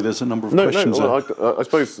 Sorry, there's a number of questions there. I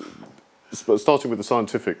suppose, starting with the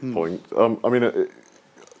scientific point, I mean,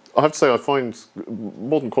 I have to say I find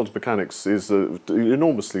modern quantum mechanics is an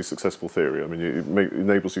enormously successful theory. I mean, it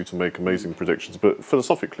enables you to make amazing predictions, but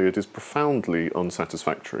philosophically it is profoundly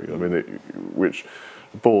unsatisfactory. I mean, which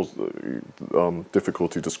Bohr's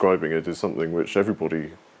difficulty describing it is something which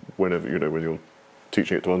everybody, when you're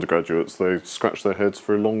teaching it to undergraduates, they scratch their heads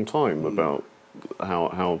for a long time about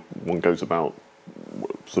how one goes about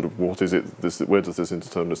sort of what is it, where does this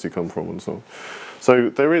indeterminacy come from, and so on. So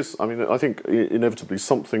there is, I mean, I think inevitably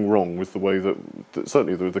something wrong with the way that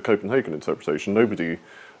certainly the Copenhagen interpretation, nobody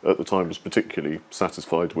at the time was particularly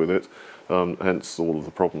satisfied with it, hence all of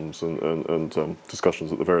the problems and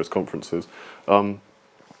discussions at the various conferences.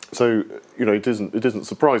 So, it isn't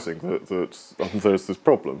surprising that there's this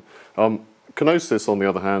problem. Kenosis, on the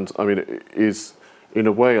other hand, I mean, is, in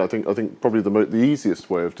a way, I think probably the easiest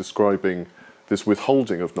way of describing this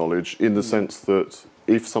withholding of knowledge, in the sense that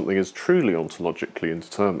if something is truly ontologically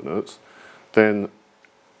indeterminate, then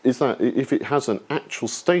is that, if it has an actual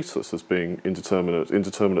status as being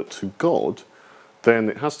indeterminate to God, then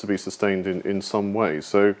it has to be sustained in some way.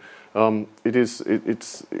 So it's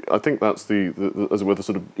I think that's as it were, the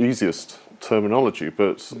sort of easiest terminology.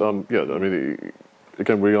 But yeah, I mean,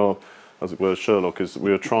 again, we are, as it were, Sherlock is.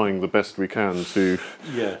 We are trying the best we can to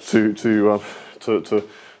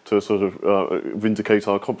sort of vindicate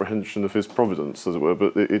our comprehension of his providence, as it were.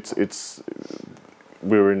 But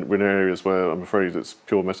we're in areas where I'm afraid it's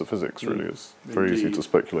pure metaphysics. Really, it's very easy to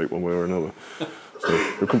speculate one way or another.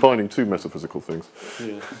 So we're combining two metaphysical things.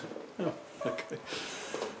 Yeah. Oh, okay.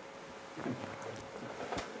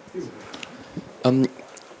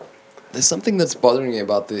 There's something that's bothering me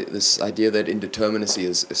about this idea that indeterminacy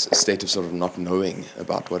is a state of sort of not knowing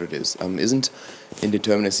about what it is. Isn't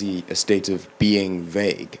indeterminacy a state of being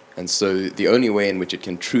vague? And so the only way in which it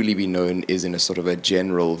can truly be known is in a sort of a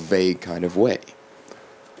general, vague kind of way.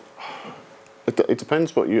 It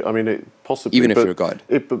depends what you, I mean, it possibly... Even if you're a God.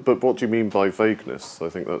 But what do you mean by vagueness? I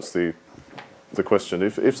think that's the question.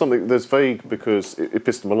 If something, there's vague because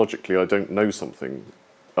epistemologically I don't know something.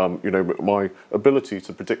 My ability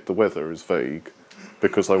to predict the weather is vague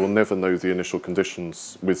because I will never know the initial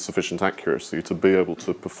conditions with sufficient accuracy to be able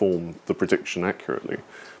to perform the prediction accurately.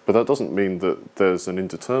 But that doesn't mean that there's an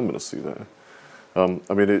indeterminacy there.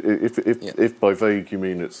 I mean, if by vague you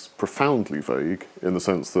mean it's profoundly vague in the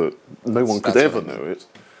sense that no one could ever know it,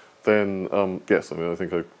 then yes, I mean, I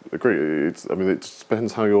think I agree. It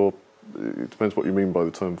depends it depends what you mean by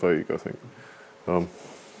the term vague, I think.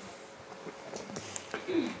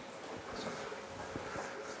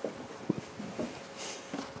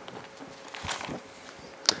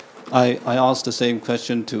 I asked the same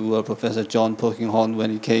question to Professor John Polkinghorne when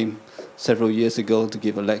he came several years ago to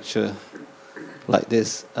give a lecture like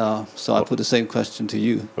this. So I put the same question to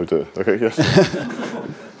you. Oh dear. Okay, yes.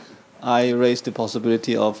 I raised the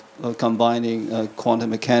possibility of combining quantum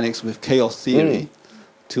mechanics with chaos theory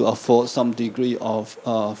to afford some degree of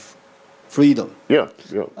freedom. Yeah,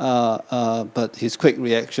 yeah. But his quick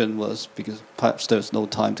reaction was, because perhaps there's no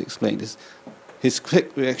time to explain this, his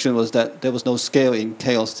quick reaction was that there was no scale in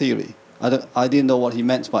chaos theory. I didn't know what he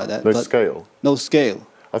meant by that. No but scale? No scale.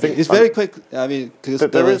 I think it's very quick. I mean, because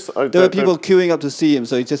there were people queuing up to see him,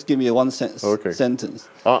 so he just gave me a sentence.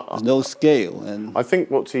 There's no scale. And I think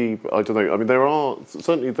I don't know, I mean, there are,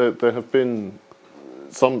 certainly there have been,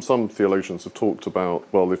 some theologians have talked about,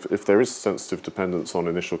 well, if there is sensitive dependence on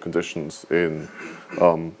initial conditions in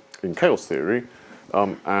chaos theory,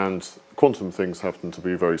 and quantum things happen to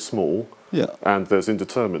be very small, and there's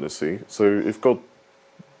indeterminacy, so if God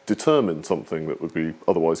determined something that would be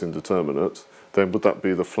otherwise indeterminate, then would that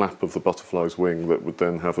be the flap of the butterfly's wing that would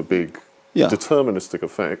then have a big deterministic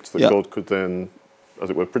effect that God could then, as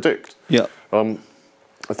it were, predict?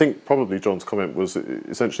 I think probably John's comment was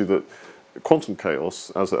essentially that quantum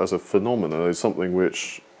chaos as a phenomena is something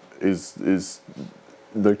which is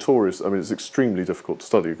notorious. I mean, it's extremely difficult to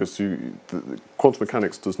study because quantum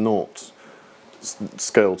mechanics does not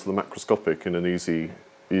scale to the macroscopic in an easy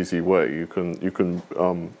way.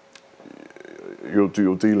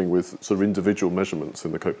 You're dealing with sort of individual measurements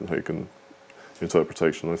in the Copenhagen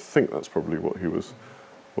interpretation. I think that's probably what he was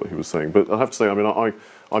saying. But I have to say, I mean,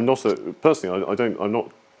 I'm not personally. I'm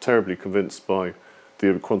not terribly convinced by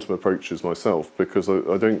the quantum approaches myself, because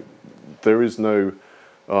I don't. There is no.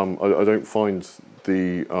 I don't find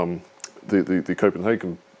the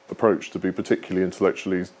Copenhagen approach to be particularly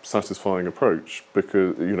intellectually satisfying approach,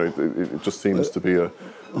 because it just seems to be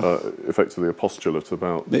effectively a postulate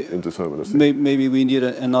about indeterminacy. Maybe we need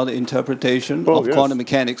another interpretation of quantum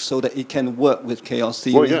mechanics so that it can work with chaos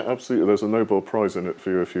theory. Well, yeah, absolutely. There's a Nobel Prize in it for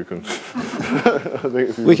you if you can. I think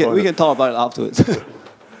if you we can talk about it afterwards.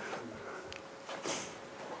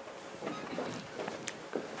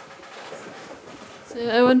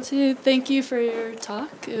 I want to thank you for your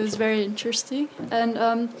talk. It was very interesting.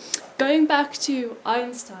 And going back to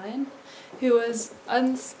Einstein, who was,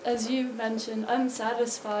 as you mentioned,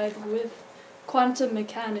 unsatisfied with quantum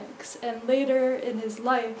mechanics. And later in his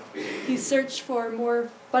life, he searched for a more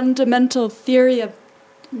fundamental theory of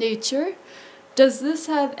nature. Does this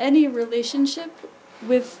have any relationship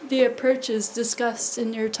with the approaches discussed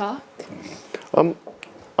in your talk? I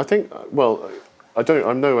think, well,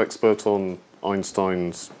 I'm no expert on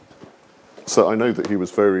Einstein's, so I know that he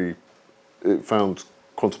was found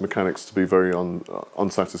quantum mechanics to be very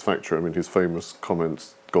unsatisfactory. I mean, his famous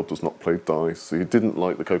comments, God does not play dice. He didn't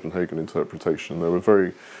like the Copenhagen interpretation. There were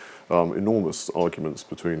very enormous arguments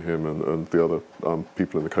between him and the other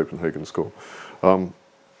people in the Copenhagen school.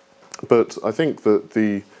 But I think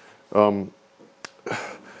that I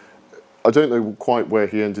don't know quite where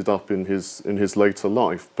he ended up in his later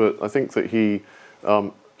life, but I think that he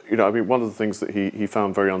I mean, one of the things that he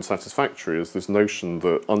found very unsatisfactory is this notion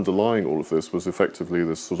that underlying all of this was effectively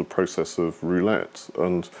this sort of process of roulette,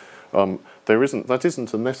 and that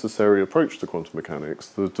isn't a necessary approach to quantum mechanics.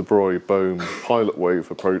 The de Broglie-Bohm pilot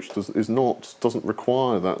wave approach doesn't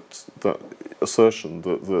require that assertion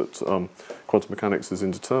that quantum mechanics is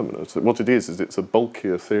indeterminate. What it is it's a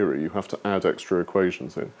bulkier theory. You have to add extra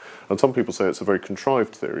equations in, and some people say it's a very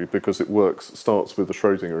contrived theory because it starts with the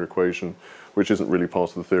Schrödinger equation, which isn't really part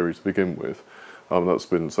of the theory to begin with. That's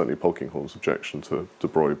been certainly Polkinghorne's objection to de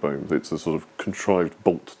Broglie-Bohm. It's a sort of contrived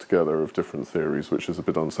bolt together of different theories, which is a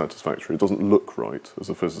bit unsatisfactory. It doesn't look right as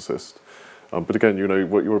a physicist. But again,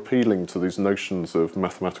 what you're appealing to these notions of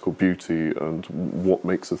mathematical beauty and what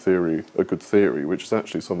makes a theory a good theory, which is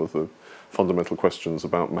actually some of the fundamental questions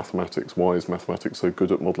about mathematics. Why is mathematics so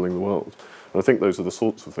good at modelling the world? And I think those are the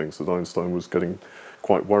sorts of things that Einstein was getting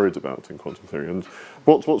quite worried about in quantum theory. And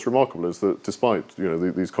what's remarkable is that despite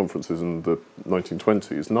these conferences in the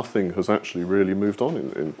 1920s, nothing has actually really moved on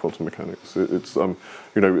in quantum mechanics. It's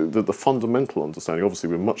the fundamental understanding. Obviously,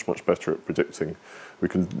 we're much better at predicting. We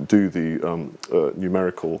can do the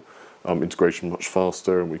numerical integration much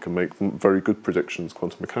faster, and we can make very good predictions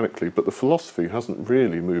quantum mechanically. But the philosophy hasn't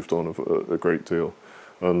really moved on a great deal.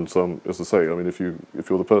 And as I say, I mean, if you're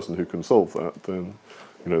the person who can solve that, then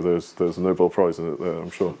there's a Nobel Prize in it there,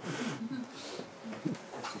 I'm sure.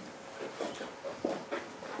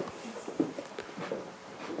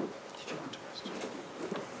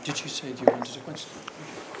 Did you say you wanted a question?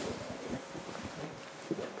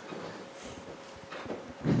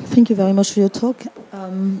 Thank you very much for your talk.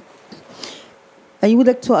 I would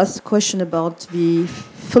like to ask a question about the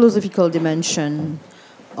philosophical dimension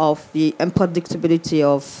of the unpredictability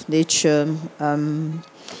of nature.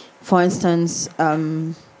 For instance,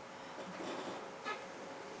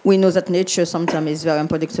 we know that nature sometimes is very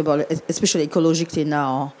unpredictable, especially ecologically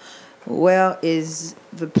now. Where is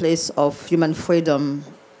the place of human freedom?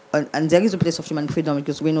 And there is a place of human freedom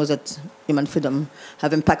because we know that human freedom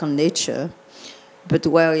have impact on nature. But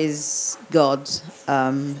where is God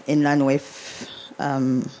in line with,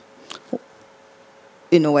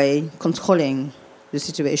 in a way, controlling the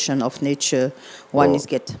situation of nature? One is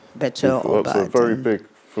get better or bad. That's a very big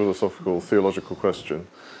philosophical, theological question.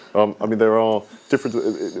 I mean, there are different.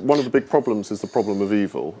 One of the big problems is the problem of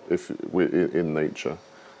evil in nature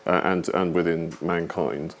and within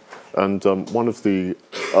mankind. And one of the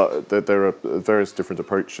there are various different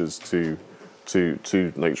approaches to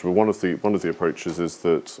nature. But one of the approaches is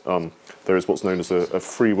that there is what's known as a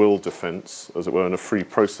free will defence, as it were, and a free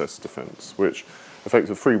process defence, which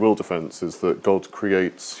effective free will defence is that God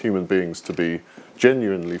creates human beings to be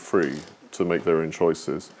genuinely free to make their own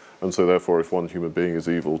choices. And so therefore, if one human being is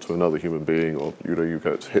evil to another human being, or you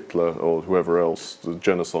get Hitler or whoever else, the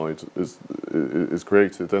genocide is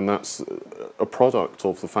created, then that's a product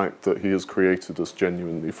of the fact that he has created us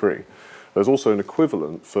genuinely free. There's also an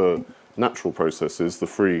equivalent for natural processes, the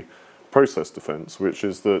free process defence, which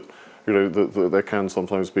is that there can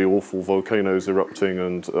sometimes be awful volcanoes erupting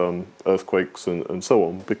and earthquakes and so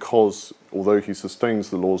on, because although he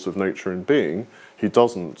sustains the laws of nature in being, he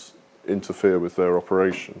doesn't interfere with their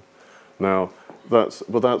operation. Now, that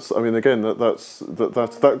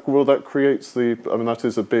creates that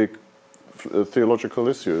is a big theological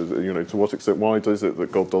issue. To what extent? Why is it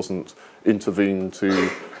that God doesn't intervene to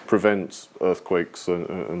prevent earthquakes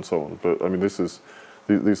and so on? But I mean, these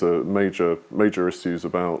are major issues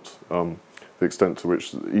about the extent to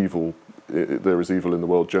which there is evil in the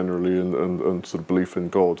world generally, and sort of belief in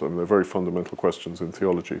God. I mean, they're very fundamental questions in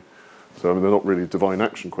theology. So I mean, they're not really divine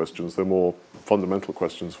action questions. They're more fundamental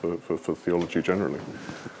questions for theology generally. I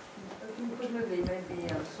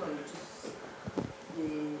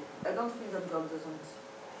don't think that God doesn't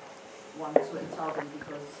want to intervene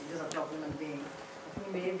because he doesn't love human being. I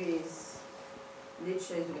think maybe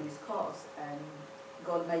nature is doing its course, and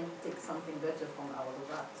God might take something better from out of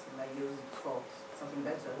that. He might use it for something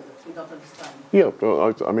better that we don't understand. Yeah,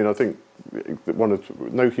 well, I mean, I think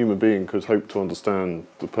no human being could hope to understand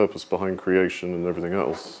the purpose behind creation and everything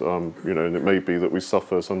else. And it may be that we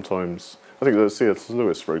suffer sometimes. I think that C.S.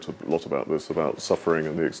 Lewis wrote a lot about this, about suffering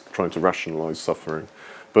and trying to rationalise suffering.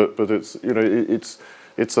 But it's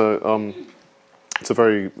it's a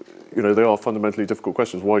very they are fundamentally difficult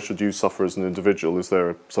questions. Why should you suffer as an individual? Is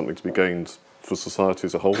there something to be gained for society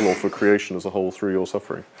as a whole, or for creation as a whole through your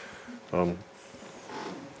suffering?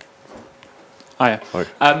 Hiya. Hi.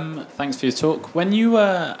 Thanks for your talk. When you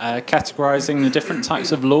were categorising the different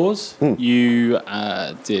types of laws, you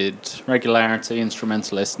did regularity,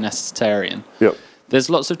 instrumentalist, necessitarian. Yep. There's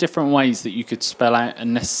lots of different ways that you could spell out a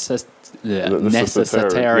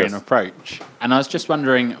necessitarian approach. And I was just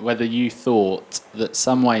wondering whether you thought that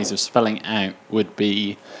some ways of spelling it out would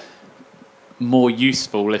be more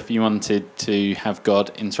useful if you wanted to have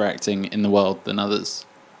God interacting in the world than others.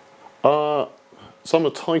 Some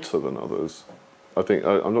are tighter than others. I think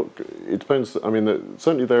I'm not. It depends. I mean,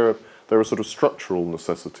 certainly there are sort of structural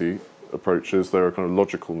necessity approaches. There are kind of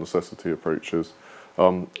logical necessity approaches.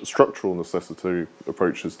 Structural necessity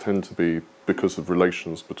approaches tend to be because of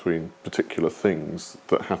relations between particular things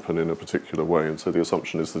that happen in a particular way, and so the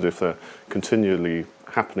assumption is that if they're continually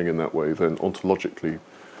happening in that way, then ontologically,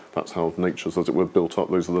 that's how nature's, as it were, built up.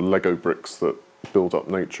 Those are the Lego bricks that build up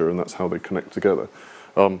nature, and that's how they connect together.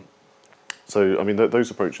 So, I mean, those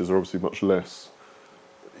approaches are obviously much less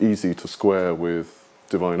easy to square with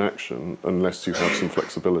divine action unless you have some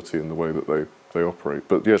flexibility in the way that they operate.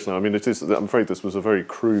 But yes, no, I mean, it is. I'm afraid this was a very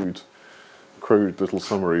crude little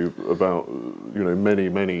summary about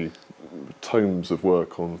many tomes of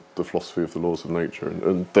work on the philosophy of the laws of nature,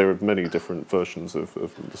 and there are many different versions of the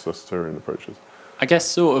necessitarian approaches. I guess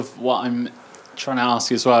sort of what I'm trying to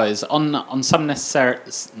ask as well is on some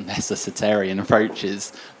necessitarian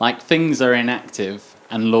approaches, like things are inactive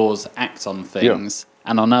and laws act on things,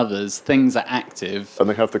 and on others things are active and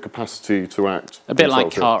they have the capacity to act. A bit like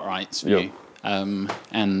Cartwright's view.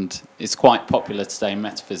 And it's quite popular today in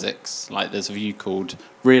metaphysics. Like there's a view called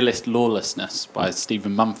realist lawlessness by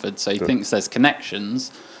Stephen Mumford. So he thinks there's connections,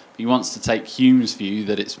 but he wants to take Hume's view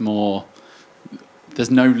that it's more there's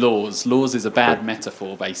no laws. Laws is a bad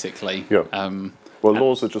metaphor, basically. Well,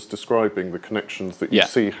 laws are just describing the connections that you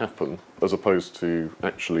see happen, as opposed to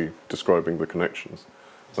actually describing the connections.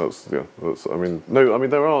 There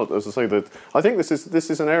are, as I say, that I think this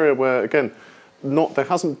is an area where, again, there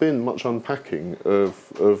hasn't been much unpacking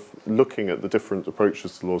of looking at the different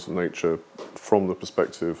approaches to laws of nature from the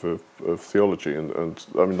perspective of theology, and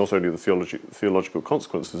I mean not only the theological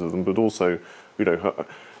consequences of them, but also, you know,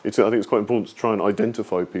 I think it's quite important to try and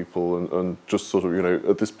identify people and just sort of, you know,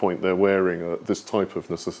 at this point they're wearing this type of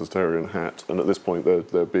necessitarian hat, and at this point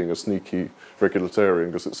they're being a sneaky regularitarian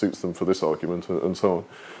because it suits them for this argument, and so on.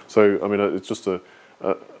 So I mean it's just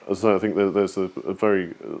as I think there's a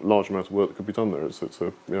very large amount of work that could be done there. It's a,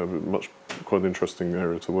 you know, quite an interesting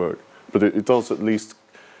area to work. But it does at least,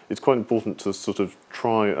 it's quite important to sort of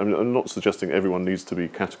try, I mean, I'm not suggesting everyone needs to be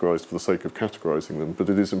categorised for the sake of categorising them, but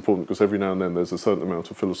it is important because every now and then there's a certain amount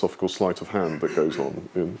of philosophical sleight of hand that goes on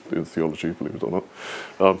in theology, believe it or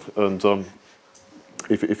not.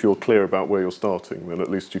 If you're clear about where you're starting, then at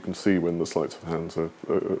least you can see when the sleights of hands are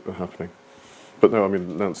happening. But no, I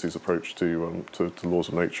mean, Nancy's approach to laws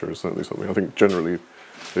of nature is certainly something I think generally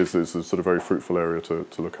is a sort of very fruitful area to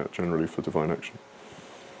look at generally for divine action.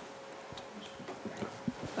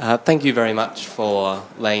 Thank you very much for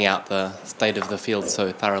laying out the state of the field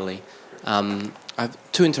so thoroughly. I have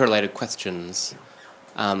two interrelated questions.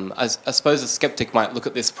 I suppose a skeptic might look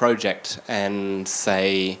at this project and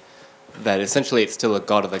say that essentially it's still a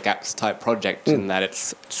God of the gaps type project, in that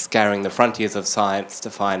it's scouring the frontiers of science to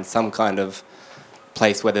find some kind of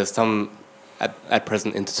place where there's some, at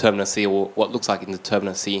present, indeterminacy, or what looks like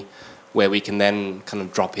indeterminacy, where we can then kind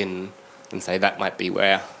of drop in and say that might be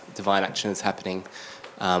where divine action is happening.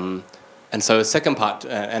 And so a second part,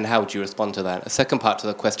 and how would you respond to that? A second part to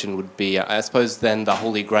the question would be, I suppose then the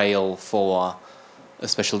holy grail for a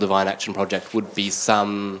special divine action project would be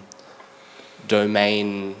some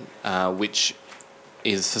domain which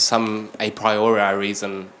is for some a priori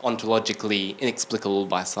reason ontologically inexplicable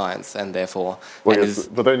by science, and therefore... Well, yes,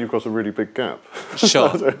 but then you've got a really big gap. Sure.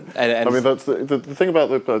 I mean, that's the thing about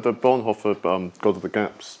the Bonhoeffer God of the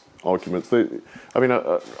Gaps arguments.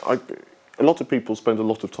 A lot of people spend a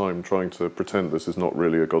lot of time trying to pretend this is not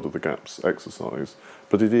really a God of the Gaps exercise,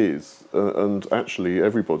 but it is, and actually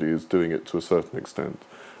everybody is doing it to a certain extent.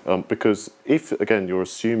 Because if, again, you're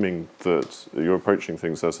assuming that you're approaching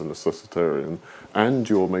things as a necessitarian and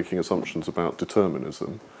you're making assumptions about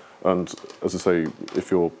determinism, and as I say, if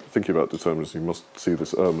you're thinking about determinism, you must see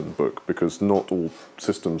this Ehrman book, because not all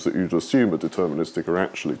systems that you'd assume are deterministic are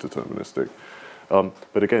actually deterministic.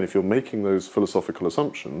 But again, if you're making those philosophical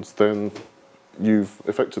assumptions, then you've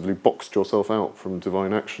effectively boxed yourself out from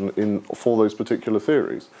divine action for those particular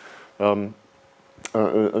theories. And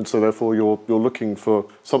so therefore you're looking for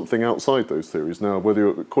something outside those theories. Now, whether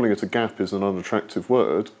you're calling it a gap is an unattractive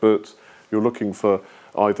word, but you're looking for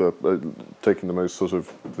either taking the most sort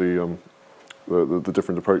of the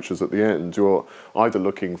different approaches at the end. You're either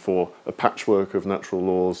looking for a patchwork of natural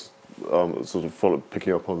laws, sort of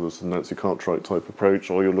picking up on this Nancy Cartwright type approach,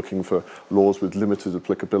 or you're looking for laws with limited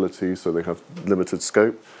applicability, so they have limited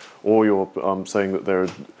scope, or you're saying that there are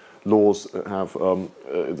laws that have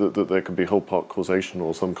that there can be whole part causation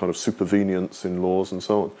or some kind of supervenience in laws and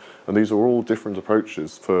so on. And these are all different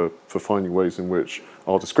approaches for finding ways in which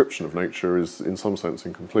our description of nature is in some sense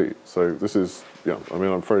incomplete. So this is, yeah, I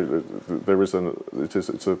mean, I'm afraid there is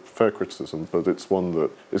it's a fair criticism, but it's one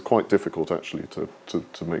that is quite difficult actually to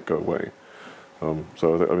make go away.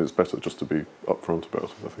 So I mean, it's better just to be upfront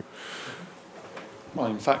about it, I think. Well,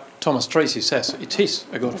 in fact, Thomas Tracy says it is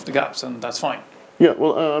a God of the gaps, and that's fine. Yeah,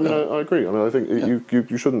 well, I mean, I agree. I mean, I think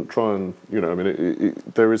you shouldn't try and, you know, I mean,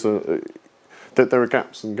 there are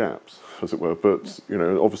gaps and gaps, as it were, but, you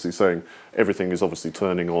know, obviously saying everything is obviously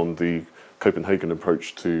turning on the Copenhagen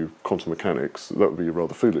approach to quantum mechanics, that would be a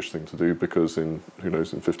rather foolish thing to do, because who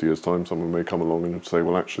knows, in 50 years' time, someone may come along and say,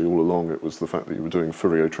 well, actually, all along it was the fact that you were doing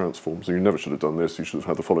Fourier transforms, and you never should have done this, you should have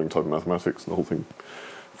had the following type of mathematics, and the whole thing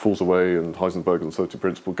falls away, and Heisenberg's uncertainty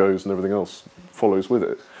principle goes, and everything else follows with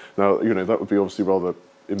it. Now, you know, that would be obviously rather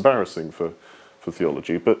embarrassing for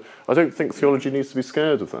theology, but I don't think theology needs to be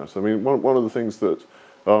scared of that. I mean, one of the things that,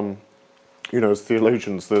 you know, as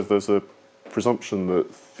theologians, there's a presumption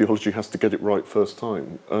that theology has to get it right first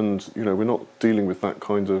time, and, you know, we're not dealing with that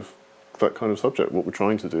kind of subject. What we're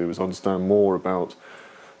trying to do is understand more about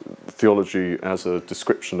theology as a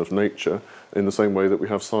description of nature in the same way that we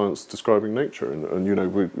have science describing nature, and you know,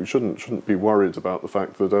 we shouldn't be worried about the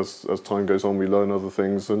fact that as time goes on we learn other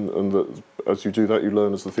things, and that as you do that you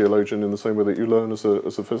learn as a theologian in the same way that you learn as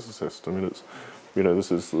a physicist. I mean, it's, you know,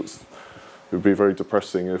 it would be very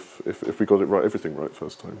depressing if we got everything right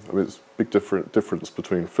first time. I mean, it's a big difference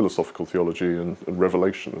between philosophical theology and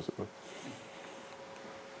revelation, as it were.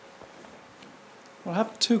 Well, I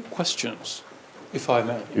have two questions, if I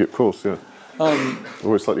may. Yeah, of course, yeah.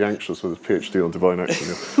 Always slightly anxious with a PhD on divine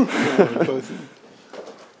action. Yeah.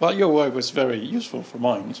 Well, your work was very useful for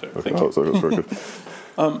mine, so thank you. So that's very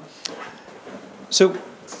good. So,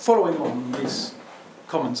 following on these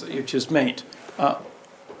comments that you've just made, so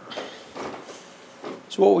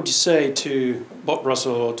what would you say to Bob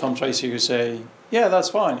Russell or Tom Tracy who say, yeah, that's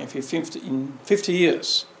fine, if in 50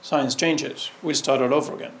 years science changes, we'll start all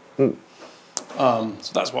over again?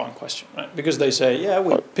 So that's one question, right? Because they say, yeah,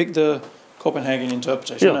 we picked the Copenhagen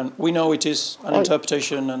interpretation, and we know it is an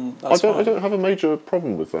interpretation, and that's fine. I don't have a major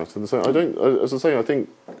problem with that. And so I don't, as I say, I think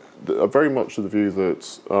very much of the view that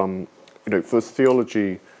for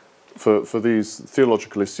theology, for these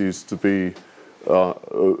theological issues to be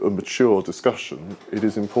a mature discussion, it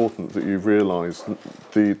is important that you realise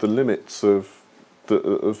the limits of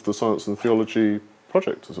the science and theology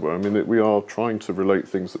project, as it were. I mean, we are trying to relate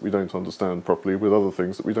things that we don't understand properly with other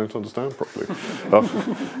things that we don't understand properly.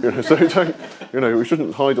 So we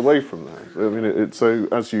shouldn't hide away from that. I mean, so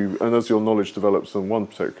as your knowledge develops in one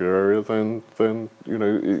particular area, then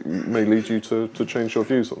it may lead you to change your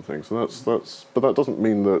views on things. And but that doesn't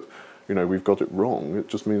mean that we've got it wrong. It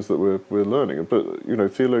just means that we're learning. But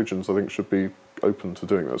theologians, I think, should be open to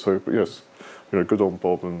doing that. So, but yes, good on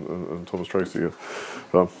Bob and Thomas Tracy.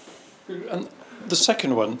 And the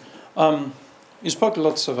second one, you spoke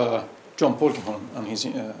lots of John Polkinghorne and his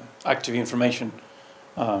active information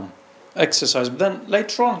exercise, but then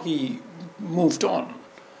later on he moved on,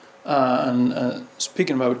 and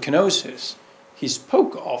speaking about kenosis, he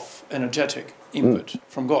spoke of energetic input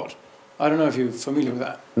from God. I don't know if you're familiar with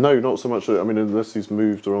that. No, not so much. I mean, unless he's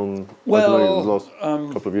moved on. Well, I don't know, in the last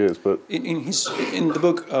couple of years, but in the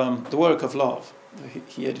book, The Work of Love,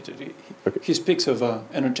 he edited. He speaks of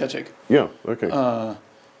energetic. Yeah. Okay.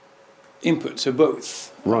 Input, so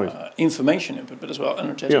both information input, but as well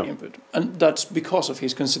energetic input, and that's because of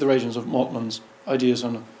his considerations of Moltmann's ideas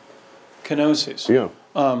on kenosis. Yeah.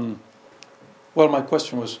 Well, my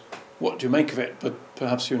question was, what do you make of it? But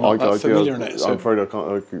perhaps you're not that familiar in it. So. I'm afraid I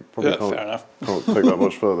can't. Fair enough. Can't take that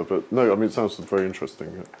much further. But no, I mean, it sounds very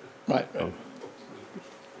interesting. Yeah. Right. One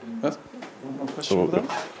more question over there.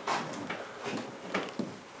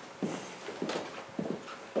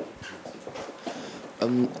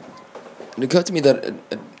 It occurred to me that,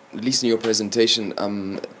 at least in your presentation,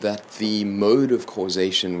 that the mode of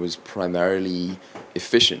causation was primarily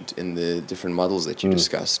efficient in the different models that you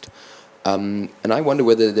discussed. And I wonder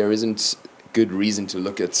whether there isn't good reason to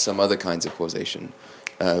look at some other kinds of causation.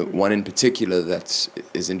 One in particular that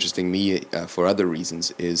is interesting me for other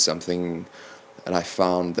reasons is something that I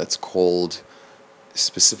found that's called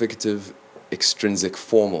specificative extrinsic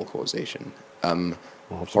formal causation.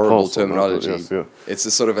 Horrible terminology. Yes, yeah. It's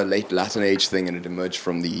a sort of a late Latin age thing, and it emerged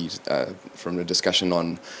from the discussion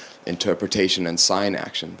on interpretation and sign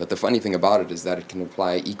action. But the funny thing about it is that it can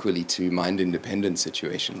apply equally to mind-independent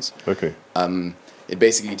situations. Okay. It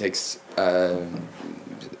basically takes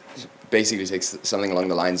something along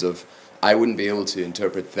the lines of, I wouldn't be able to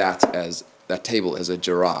interpret that table as a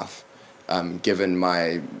giraffe, given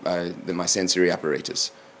my sensory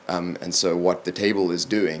apparatus. And so what the table is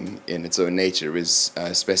doing in its own nature is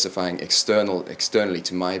specifying externally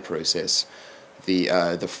to my process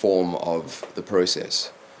the form of the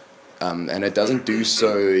process. And it doesn't do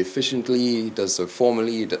so efficiently, it does so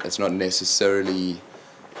formally, it's not necessarily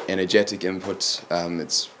energetic input,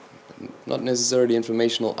 it's not necessarily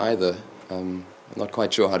informational either. I'm not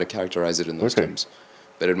quite sure how to characterize it in those terms.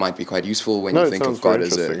 But it might be quite useful when you think of God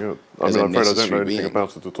as a I'm afraid I don't know anything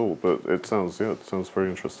about it at all, but it sounds very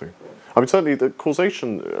interesting. I mean, certainly the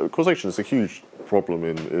causation is a huge problem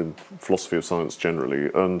in philosophy of science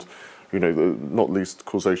generally, and not least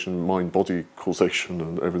causation, mind-body causation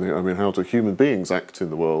and everything. I mean, how do human beings act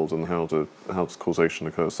in the world, and how does causation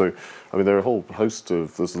occur? So, I mean, there are a whole host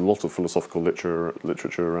of, there's a lot of philosophical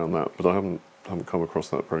literature around that, but I haven't come across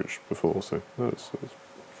that approach before. So, no, it's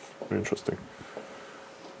very interesting.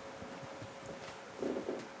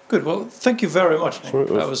 Good. Well, thank you very much, Nick.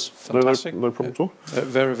 That was fantastic. No problem at all.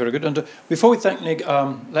 Very, very good. And before we thank Nick,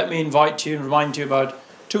 let me invite you and remind you about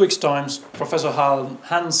 2 weeks' time, Professor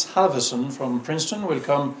Hans Halverson from Princeton will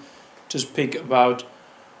come to speak about,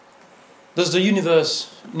 does the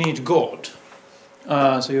universe need God?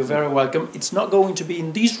 So you're very welcome. It's not going to be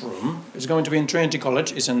in this room. It's going to be in Trinity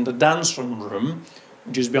College. It's in the dance room,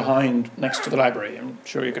 which is behind, next to the library. I'm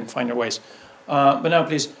sure you can find your ways. But now,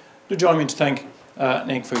 please, do join me to thank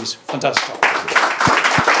Nick for his fantastic talk.